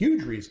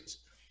 Huge reasons.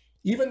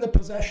 Even the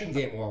possession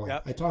game, Wally.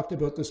 Yep. I talked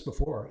about this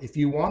before. If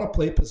you want to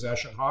play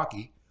possession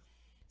hockey,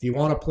 if you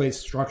want to play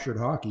structured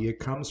hockey, it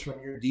comes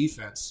from your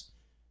defense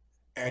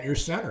and your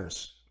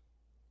centers.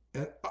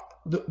 And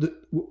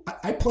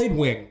I played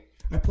wing.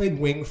 I played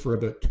wing for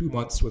about 2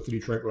 months with the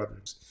Detroit Red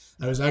Wings.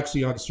 I was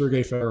actually on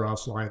Sergei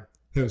Fedorov's line.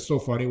 It was so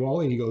funny,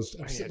 Wally. He goes,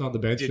 I'm sitting on the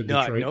bench in Detroit.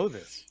 I did not know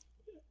this.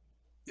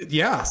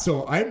 Yeah,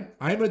 so I'm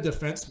a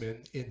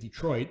defenseman in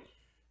Detroit.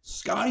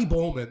 Scotty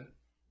Bowman,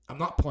 I'm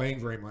not playing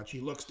very much.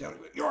 He looks down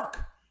and goes, York,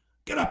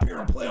 get up here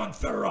and play on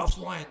Fedorov's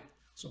line.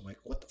 So I'm like,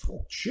 what the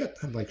fuck? Shit.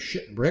 I'm like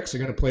shitting bricks.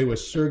 I'm going to play with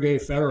Sergei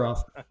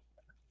Fedorov.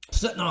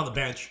 Sitting on the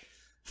bench.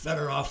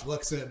 Fedorov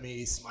looks at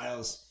me,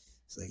 smiles.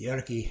 He's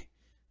like, Yorkie,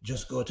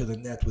 just go to the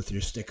net with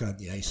your stick on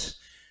the ice.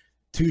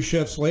 2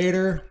 shifts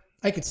later,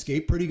 I could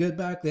skate pretty good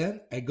back then.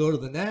 I go to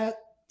the net,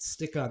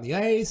 stick on the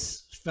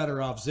ice.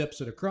 Fedorov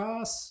zips it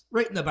across,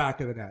 right in the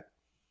back of the net.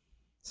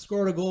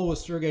 Scored a goal with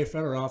Sergei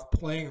Fedorov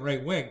playing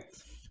right wing.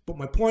 But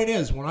my point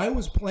is, when I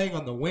was playing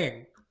on the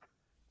wing,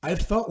 I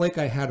felt like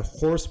I had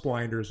horse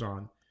blinders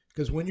on.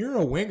 Because when you're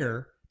a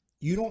winger,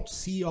 you don't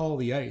see all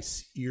the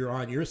ice. You're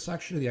on your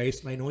section of the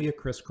ice, and I know you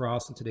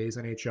crisscross in today's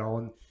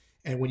NHL.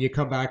 And when you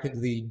come back into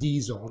the D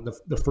zone,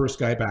 the first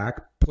guy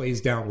back plays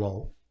down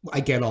low. I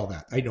get all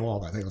that. I know all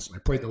that. Hey, listen, I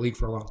played in the league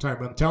for a long time,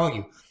 but I'm telling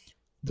you,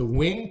 the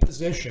wing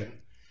position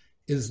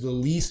is the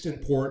least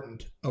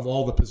important of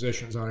all the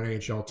positions on an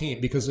NHL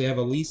team because they have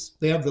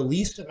the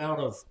least amount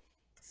of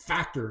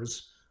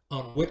factors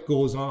on what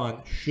goes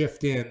on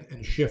shift in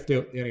and shift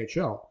out in the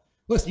NHL.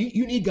 Listen,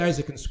 you need guys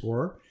that can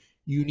score.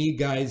 You need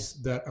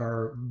guys that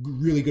are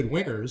really good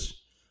wingers,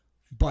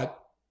 but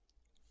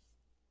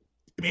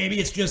maybe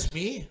it's just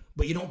me,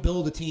 but you don't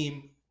build a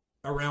team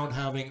around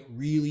having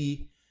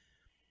really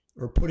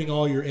or putting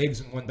all your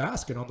eggs in one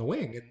basket on the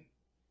wing. And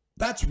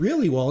that's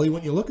really, Wally,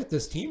 when you look at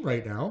this team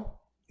right now,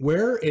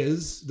 where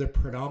is the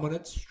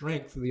predominant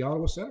strength of the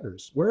Ottawa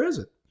Senators? Where is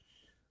it?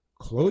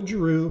 Claude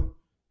Giroux,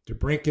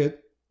 DeBrincat,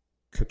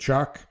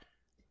 Tkachuk,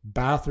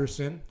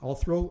 Batherson. I'll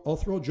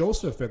throw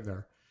Joseph in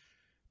there.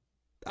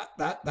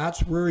 That's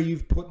where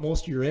you've put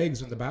most of your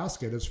eggs in the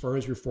basket as far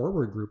as your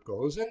forward group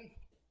goes. And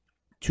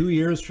 2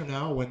 years from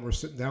now, when we're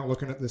sitting down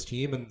looking at this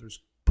team, and there's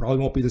probably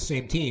won't be the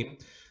same team,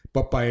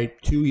 but by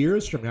 2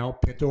 years from now,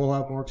 Pinto will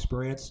have more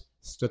experience,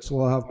 Stützle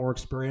will have more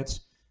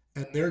experience,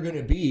 and they're going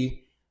to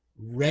be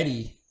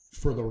ready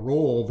for the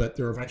role that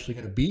they're eventually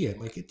going to be in.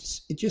 Like it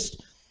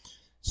just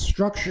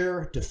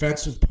structure,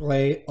 defensive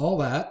play, all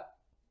that.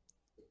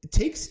 It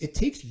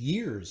takes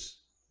years.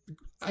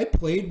 I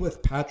played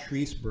with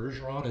Patrice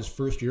Bergeron his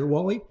first year,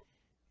 Wally.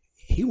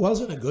 He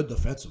wasn't a good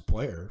defensive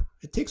player.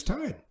 It takes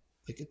time.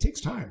 It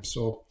takes time.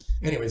 So,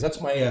 anyways,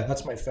 that's my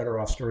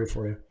Fedorov story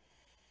for you.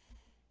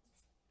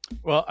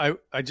 Well,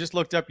 I just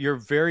looked up your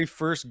very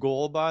first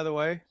goal, by the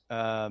way,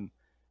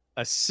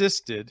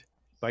 assisted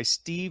by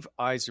Steve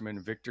Yzerman,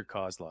 Victor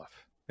Kozlov.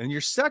 And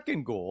your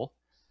second goal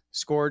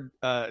scored,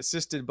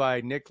 assisted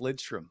by Nick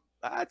Lidstrom.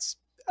 That's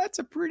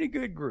a pretty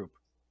good group.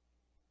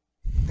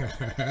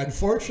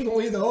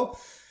 Unfortunately, though,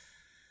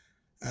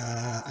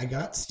 I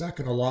got stuck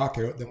in a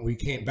lockout. Then we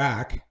came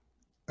back.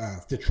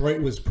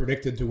 Detroit was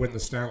predicted to win the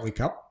Stanley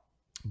Cup.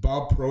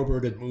 Bob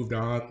Probert had moved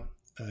on.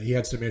 He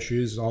had some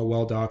issues, all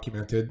well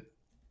documented.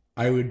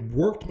 I had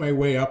worked my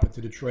way up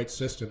into Detroit's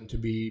system to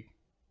be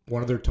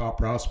one of their top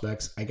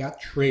prospects. I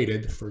got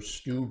traded for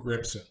Stu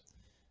Grimson.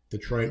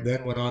 Detroit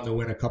then went on to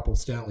win a couple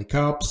Stanley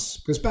Cups,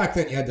 because back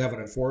then you had to have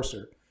an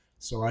enforcer.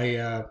 So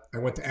I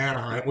went to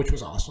Anaheim, which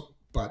was awesome,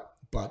 but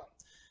a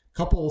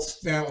couple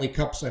Stanley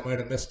Cups I might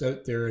have missed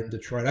out there in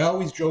Detroit. I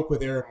always joke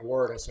with Aaron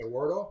Ward. I said,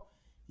 Wardo,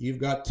 you've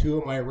got 2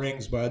 of my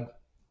rings, bud.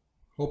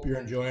 Hope you're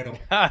enjoying them.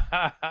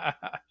 I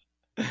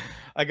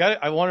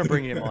want to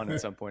bring him on at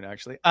some point,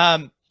 actually.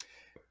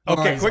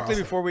 Okay, quickly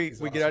awesome. Before we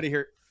get out of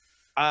here,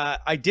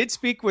 I did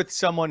speak with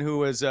someone who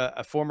was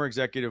a former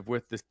executive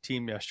with the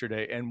team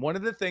yesterday, and one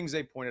of the things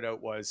they pointed out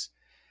was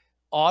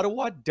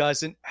Ottawa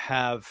doesn't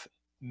have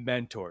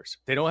mentors.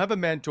 They don't have a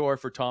mentor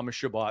for Thomas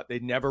Chabot. They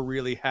never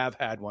really have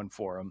had one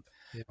for him,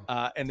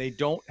 and they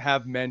don't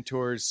have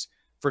mentors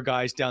for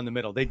guys down the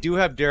middle. They do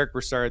have Derek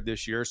Brassard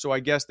this year, so I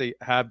guess they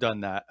have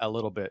done that a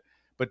little bit,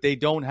 but they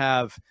don't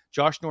have –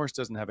 Josh Norris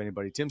doesn't have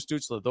anybody. Tim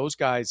Stützle, those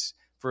guys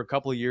 – for a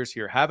couple of years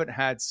here, haven't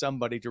had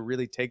somebody to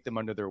really take them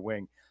under their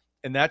wing.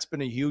 And that's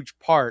been a huge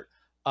part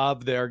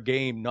of their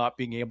game not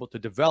being able to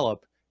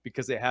develop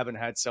because they haven't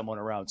had someone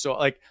around. So,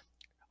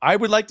 I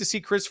would like to see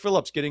Chris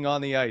Phillips getting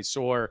on the ice,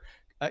 or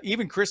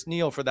even Chris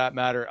Neal for that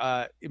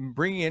matter,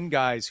 bringing in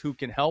guys who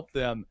can help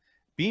them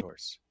be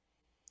yours.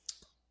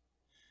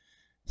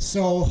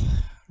 So,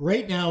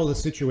 right now, the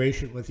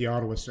situation with the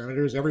Ottawa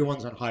Senators,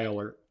 everyone's on high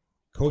alert.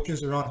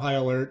 Coaches are on high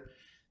alert.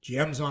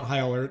 GM's on high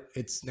alert.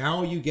 It's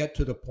now you get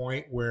to the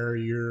point where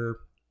you're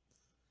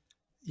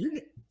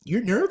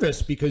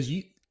nervous because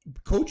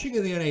coaching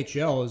in the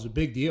NHL is a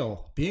big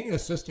deal. Being an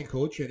assistant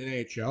coach in the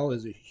NHL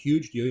is a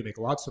huge deal. You make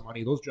lots of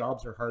money. Those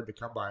jobs are hard to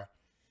come by.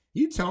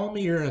 You tell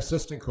me you're an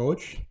assistant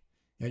coach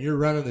and you're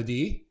running the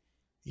D,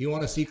 you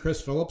want to see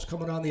Chris Phillips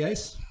coming on the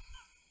ice?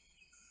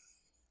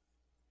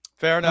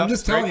 Fair enough. I'm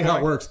just telling you how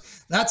it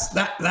works. That's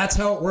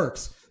how it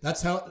works.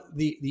 That's how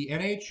the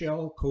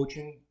NHL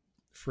coaching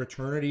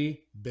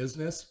fraternity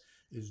business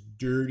is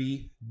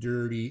dirty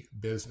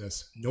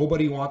business.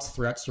 Nobody wants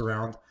threats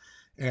around.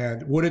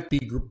 And would it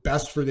be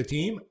best for the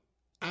team?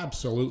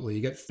 Absolutely.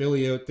 You get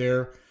Philly out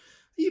there,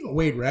 even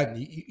Wade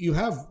Redden. You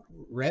have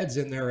Reds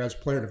in there as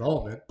player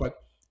development, but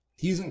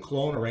he's in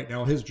Kelowna right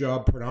now. His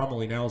job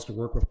predominantly now is to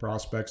work with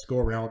prospects, go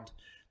around,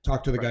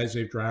 talk to the guys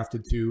they've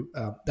drafted to.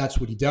 That's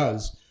what he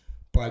does.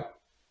 But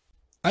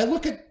I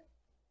look at,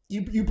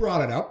 you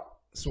brought it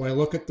up, so I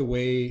look at the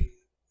way,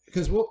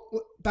 because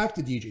back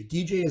to DJ.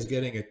 DJ is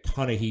getting a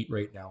ton of heat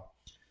right now.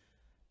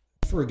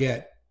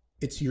 Forget,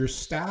 it's your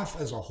staff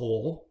as a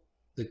whole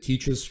that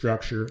teaches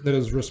structure, that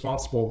is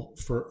responsible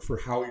for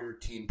how your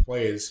team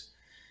plays.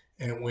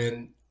 And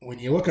when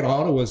you look at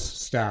Ottawa's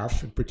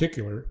staff in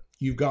particular,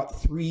 you've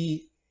got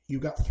three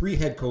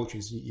head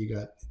coaches. You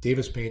got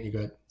Davis Payne, you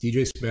got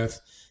DJ Smith,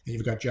 and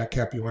you've got Jack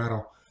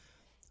Capuano.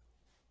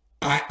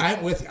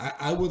 I'm with you.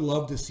 I would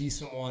love to see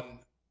someone.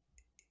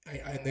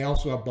 And they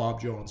also have Bob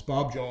Jones.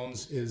 Bob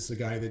Jones is the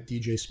guy that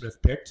DJ Smith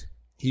picked.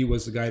 He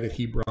was the guy that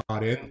he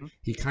brought in. Mm-hmm.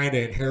 He kind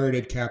of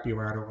inherited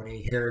Capuano when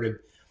he inherited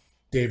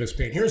Davis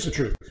Payne. Here's the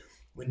truth.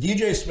 When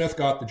DJ Smith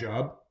got the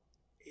job,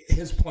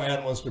 his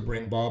plan was to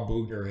bring Bob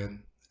Boughner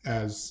in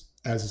as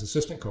his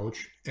assistant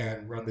coach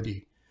and run the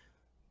D.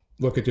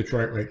 Look at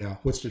Detroit right now.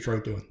 What's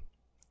Detroit doing?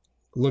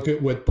 Look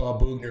at what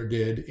Bob Boughner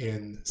did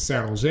in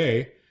San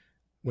Jose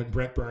when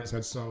Brent Burns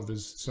had some of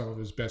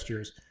his best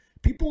years.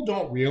 People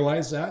don't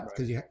realize that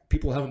because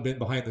people haven't been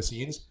behind the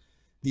scenes.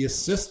 The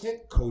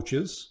assistant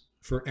coaches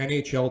for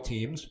NHL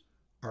teams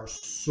are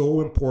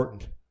so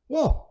important.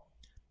 Well,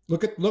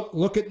 look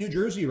at New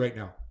Jersey right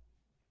now.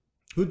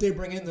 Who'd they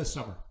bring in this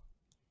summer?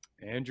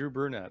 Andrew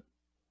Burnett.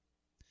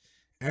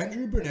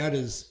 Andrew Burnett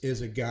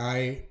is a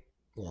guy.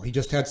 Well, he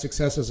just had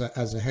success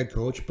as a head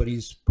coach, but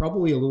he's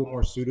probably a little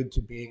more suited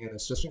to being an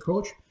assistant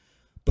coach.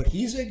 But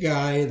he's a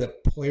guy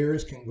that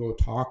players can go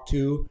talk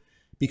to,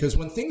 because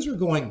when things are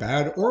going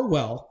bad or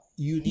well,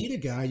 you need a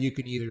guy you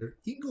can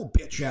go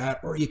bitch at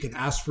or you can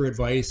ask for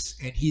advice,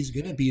 and he's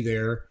going to be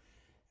there.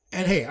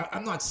 And hey,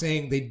 I'm not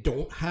saying they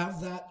don't have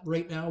that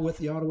right now with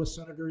the Ottawa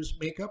Senators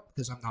makeup,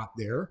 because I'm not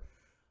there.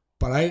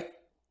 But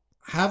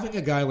having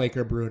a guy like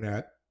a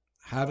Brunette,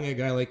 having a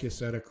guy like you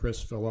said, a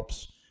Chris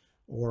Phillips,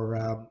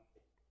 or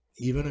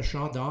even a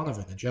Sean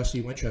Donovan, a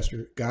Jesse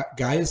Winchester,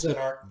 guys that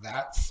aren't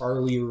that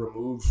farly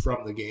removed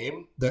from the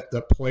game that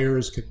the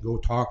players can go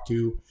talk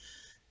to,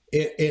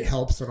 it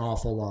helps an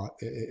awful lot.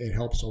 It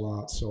helps a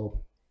lot.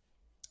 So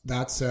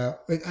that's I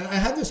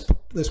had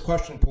this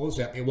question posed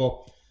at me.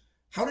 Well,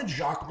 how did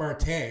Jacques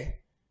Martin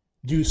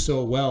do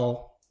so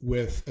well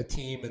with a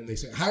team? And they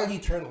said, how did he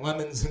turn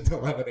lemons into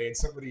lemonade?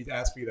 Somebody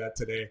asked me that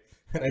today.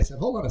 And I said,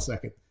 hold on a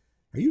second.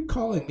 Are you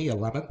calling me a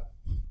lemon?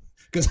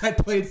 Because I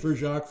played for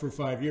Jacques for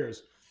 5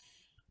 years.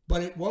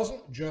 But it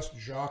wasn't just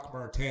Jacques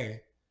Martin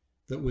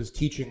that was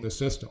teaching the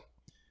system.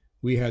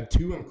 We had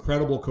two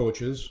incredible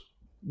coaches.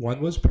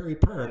 One was Perry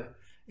Pern,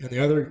 and the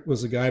other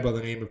was a guy by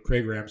the name of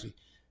Craig Ramsey.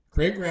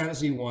 Craig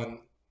Ramsey won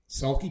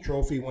Selke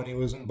Trophy when he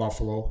was in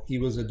Buffalo. He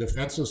was a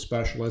defensive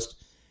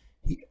specialist.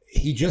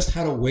 He just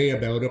had a way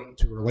about him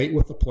to relate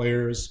with the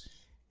players,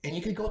 and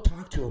you could go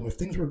talk to him. If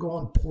things were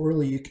going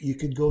poorly, you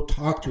could go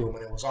talk to him,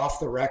 and it was off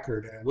the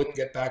record, and it wouldn't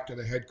get back to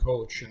the head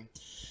coach.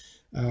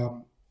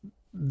 And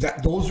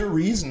those are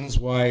reasons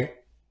why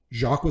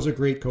Jacques was a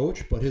great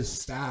coach, but his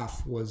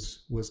staff was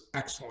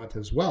excellent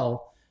as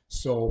well.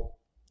 So,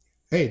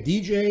 hey,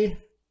 DJ,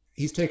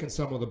 he's taking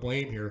some of the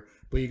blame here,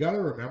 but you got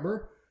to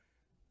remember,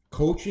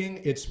 coaching,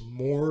 it's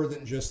more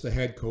than just the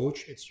head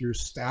coach. It's your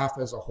staff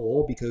as a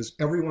whole, because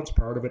everyone's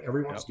part of it.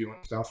 Everyone's doing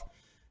stuff.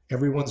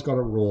 Everyone's got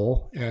a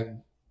role.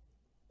 And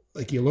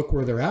like, you look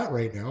where they're at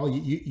right now,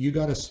 you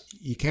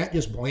can't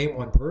just blame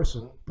one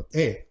person. But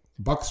hey,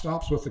 the buck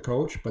stops with the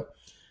coach, but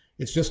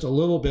it's just a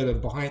little bit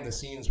of behind the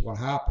scenes what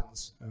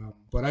happens.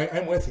 But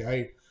I'm with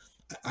you.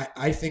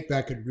 I think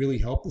that could really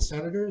help the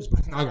Senators, but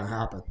it's not going to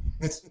happen.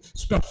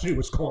 Especially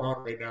what's going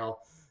on right now.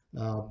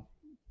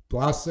 The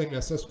last thing an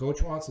assistant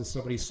coach wants is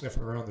somebody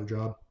sniffing around their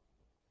job.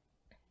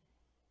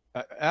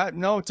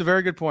 No, it's a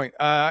very good point.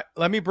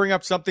 Let me bring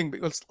up something.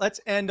 Let's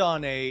end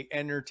on a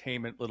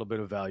entertainment little bit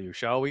of value,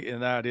 shall we?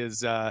 And that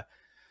is,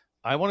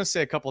 I want to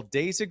say a couple of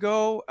days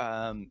ago,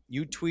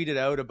 you tweeted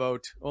out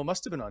about, it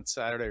must have been on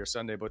Saturday or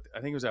Sunday, but I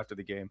think it was after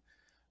the game,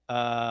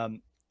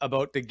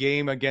 about the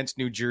game against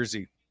New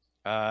Jersey.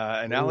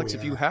 And Alex,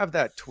 if you have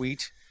that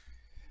tweet,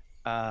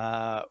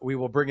 we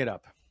will bring it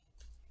up.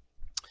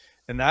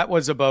 And that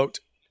was about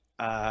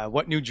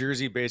what New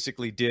Jersey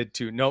basically did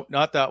to, no,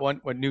 not that one,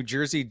 what New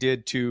Jersey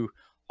did to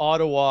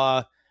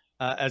Ottawa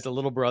as a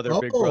little brother,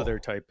 big brother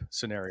type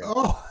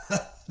scenario.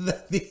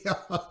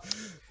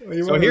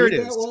 So here it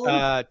is.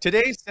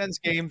 Today's Sens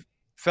game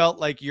felt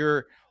like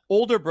your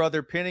older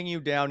brother pinning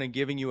you down and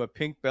giving you a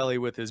pink belly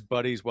with his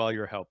buddies while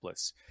you're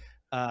helpless.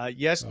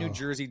 Yes, New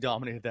Jersey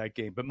dominated that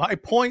game. But my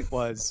point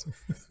was,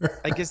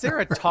 like, is there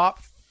a top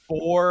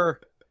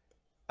 4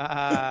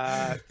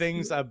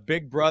 things a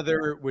big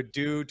brother would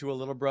do to a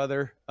little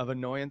brother of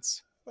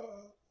annoyance?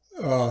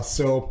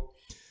 So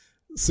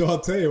I'll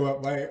tell you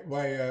what,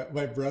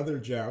 my brother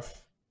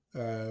Jeff,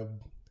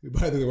 who,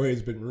 by the way,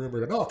 has been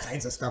rumored and all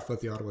kinds of stuff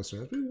with the Ottawa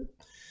Senators.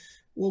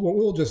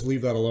 We'll just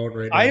leave that alone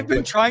right now. I have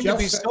been trying to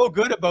be so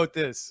good about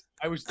this.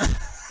 I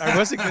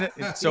wasn't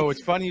gonna. So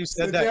it's funny you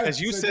said that. As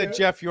you said,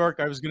 Jeff York,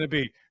 I was gonna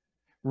be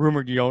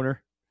rumored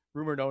owner.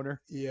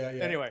 Yeah.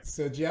 Anyway,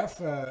 so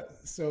Jeff,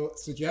 so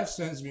Jeff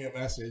sends me a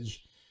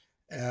message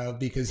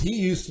because he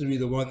used to be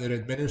the one that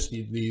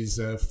administered these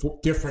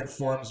different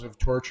forms of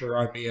torture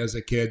on me as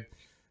a kid.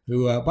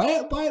 Who,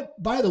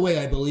 by the way,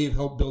 I believe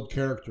helped build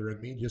character in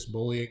me, just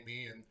bullying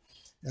me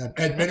and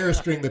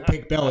administering the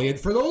pink belly. And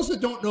for those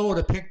that don't know what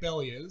a pink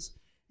belly is,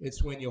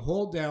 it's when you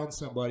hold down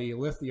somebody, you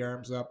lift the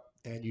arms up,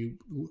 and you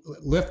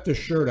lift the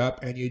shirt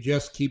up, and you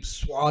just keep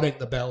swatting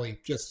the belly,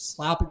 just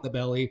slapping the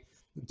belly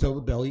until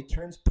the belly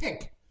turns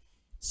pink.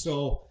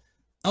 So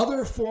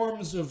other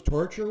forms of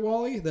torture,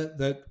 Wally,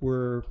 that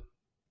were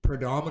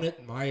predominant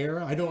in my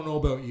era, I don't know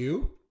about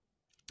you,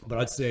 but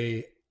I'd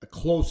say a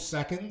close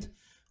second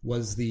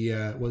was the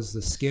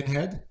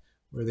skinhead,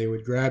 where they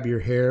would grab your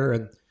hair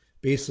and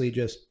basically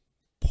just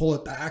pull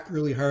it back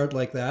really hard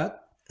like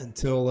that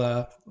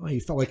until you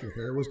felt like your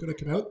hair was going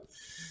to come out.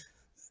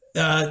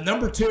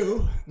 Number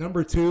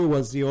two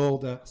was the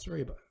old.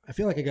 Sorry, but I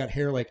feel like I got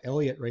hair like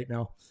Elliotte right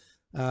now.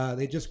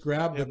 They just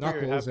grab the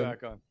knuckles and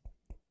back on.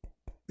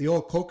 the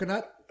old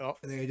coconut, Oh.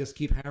 and they just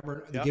keep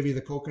hammering. They give you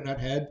the coconut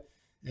head,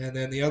 and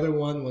then the other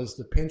one was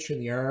the pinch in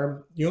the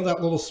arm. You know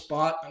that little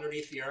spot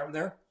underneath the arm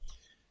there?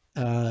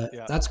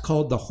 That's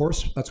called the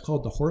horse. That's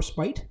called the horse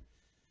bite.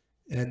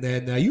 And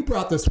then you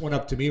brought this one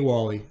up to me,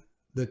 Wally.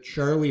 The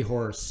Charlie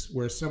horse,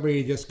 where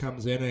somebody just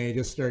comes in and they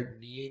just start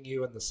kneeing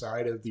you on the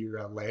side of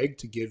your leg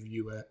to give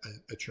you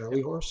a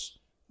Charlie horse.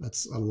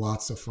 That's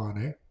lots of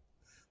fun, eh?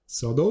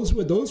 So those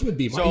would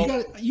be.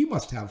 You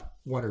must have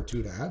one or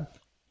two to add.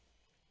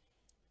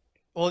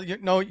 Well,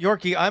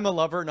 Yorkie, I'm a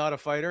lover, not a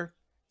fighter.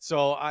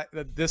 So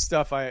this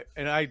stuff,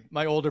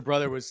 my older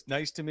brother was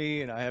nice to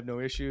me, and I have no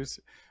issues.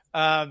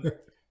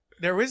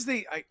 There was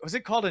was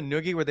it called a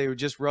noogie where they would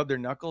just rub their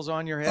knuckles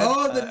on your head?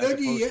 Oh, the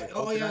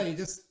noogie. Yeah. You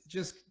just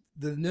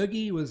the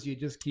noogie was you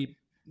just keep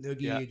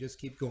noogie. Yeah. You just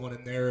keep going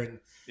in there and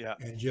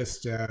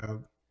just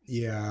So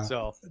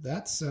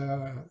that's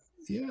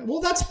Well,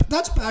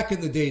 that's back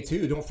in the day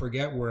too. Don't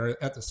forget where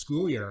at the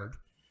schoolyard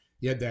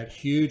you had that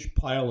huge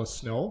pile of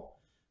snow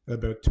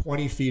about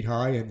 20 feet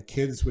high, and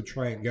kids would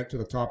try and get to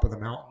the top of the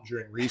mountain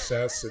during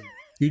recess, and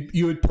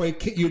you'd play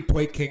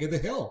King of the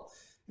Hill.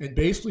 And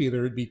basically,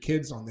 there would be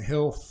kids on the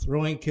hill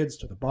throwing kids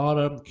to the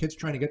bottom, kids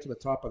trying to get to the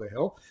top of the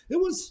hill. It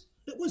was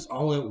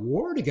all out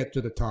war to get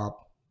to the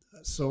top.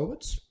 So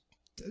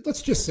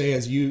let's just say,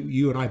 as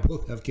you and I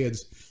both have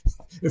kids,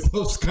 if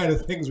those kind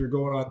of things were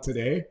going on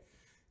today,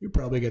 you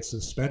probably get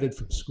suspended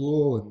from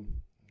school and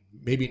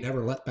maybe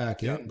never let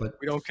back in. But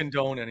we don't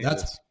condone any of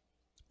this.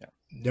 Yeah.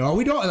 No,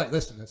 we don't.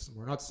 Listen,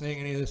 we're not saying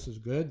any of this is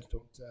good.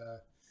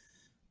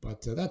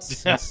 But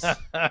that's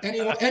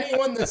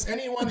anyone that's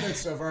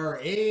of our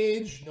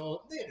age.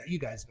 You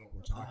guys know what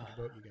we're talking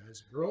about. You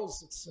guys,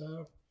 girls.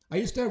 I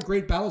used to have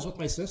great battles with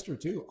my sister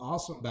too.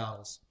 Awesome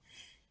battles.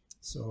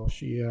 So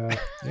she, the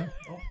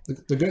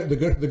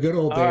good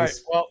old days. All right.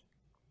 Well,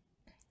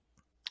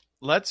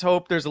 let's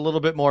hope there's a little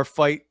bit more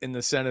fight in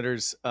the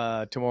Senators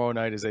tomorrow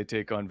night as they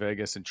take on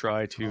Vegas and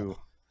try to,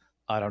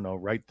 I don't know,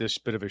 right this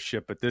bit of a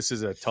ship. But this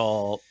is a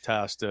tall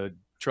task to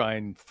try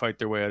and fight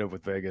their way out of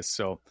with Vegas.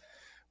 So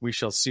we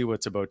shall see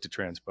what's about to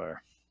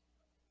transpire.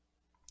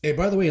 Hey,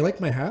 by the way, you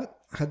like my hat?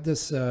 Had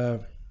this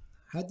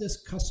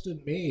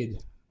custom made.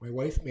 My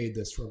wife made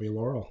this for me,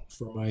 Laurel,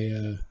 for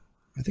my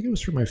I think it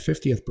was for my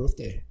 50th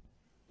birthday.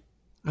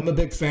 I'm a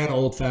big fan of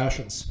old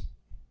fashions.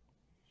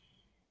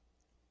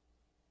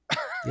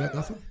 You got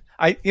nothing?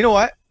 You know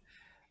what?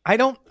 I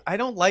don't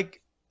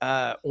like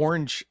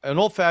orange, an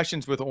old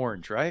fashions with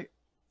orange, right?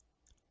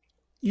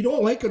 You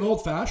don't like an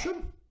old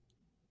fashioned?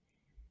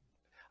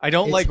 I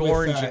don't like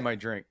orange in my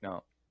drink.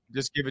 No.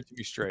 Just give it to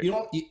me straight.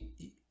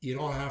 You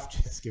don't have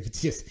to just give it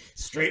to just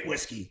straight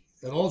whiskey.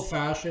 An old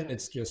fashioned,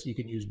 it's just you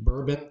can use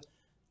bourbon,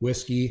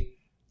 whiskey,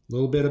 a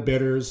little bit of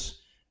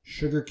bitters,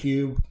 sugar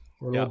cube,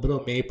 or a little bit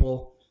of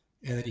maple,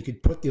 and then you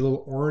could put the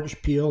little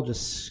orange peel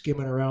just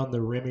skimming around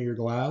the rim of your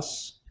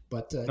glass.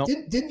 But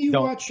didn't you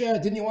watch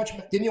Mad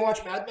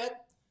Men?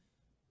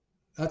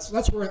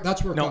 That's where it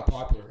got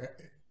popular.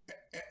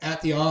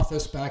 At the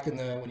office back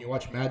when you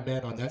watch Mad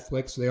Men on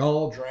Netflix, they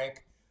all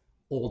drank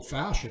old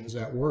fashions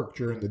at work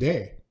during the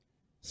day.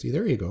 See,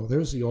 there you go.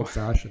 There's the old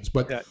fashions.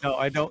 But no,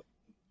 I don't.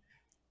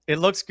 It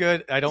looks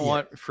good. I don't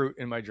want fruit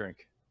in my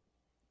drink.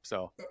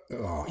 So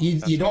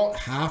you don't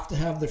have to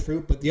have the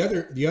fruit, but the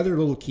other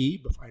little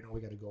key. I know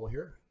we got to go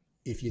here.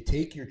 If you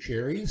take your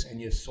cherries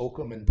and you soak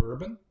them in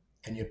bourbon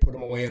and you put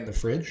them away in the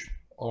fridge,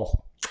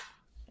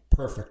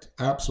 perfect,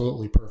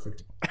 absolutely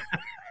perfect.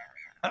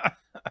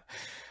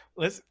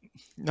 Listen,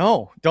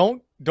 no,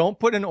 don't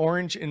put an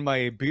orange in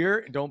my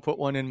beer. Don't put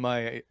one in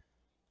my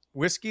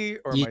whiskey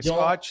or my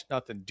scotch.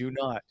 Nothing. Do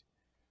not.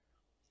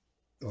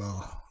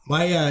 Well,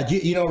 my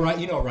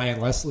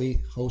Ryan Leslie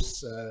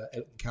hosts out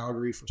in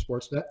Calgary for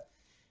Sportsnet.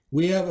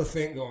 We have a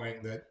thing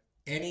going that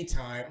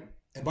anytime,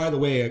 and by the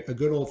way, a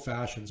good old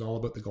fashioned is all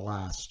about the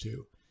glass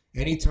too.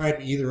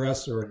 Anytime either of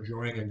us are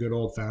enjoying a good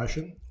old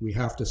fashioned, we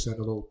have to send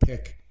a little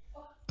pic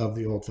of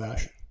the old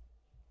fashioned.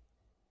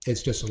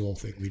 It's just a little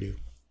thing we do.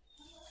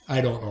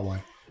 I don't know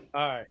why.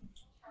 All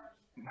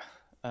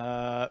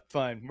right.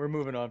 Fine. We're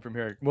moving on from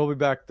here. We'll be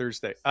back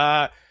Thursday.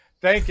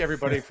 Thank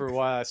everybody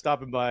for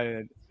stopping by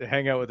and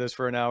hang out with us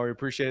for an hour. We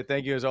appreciate it.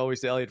 Thank you, as always,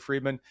 to Elliotte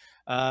Friedman.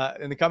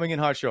 And the Coming In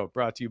Hot Show,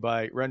 brought to you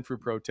by Renfrew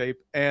Pro Tape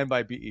and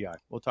by BEI.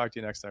 We'll talk to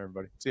you next time,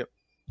 everybody. See you.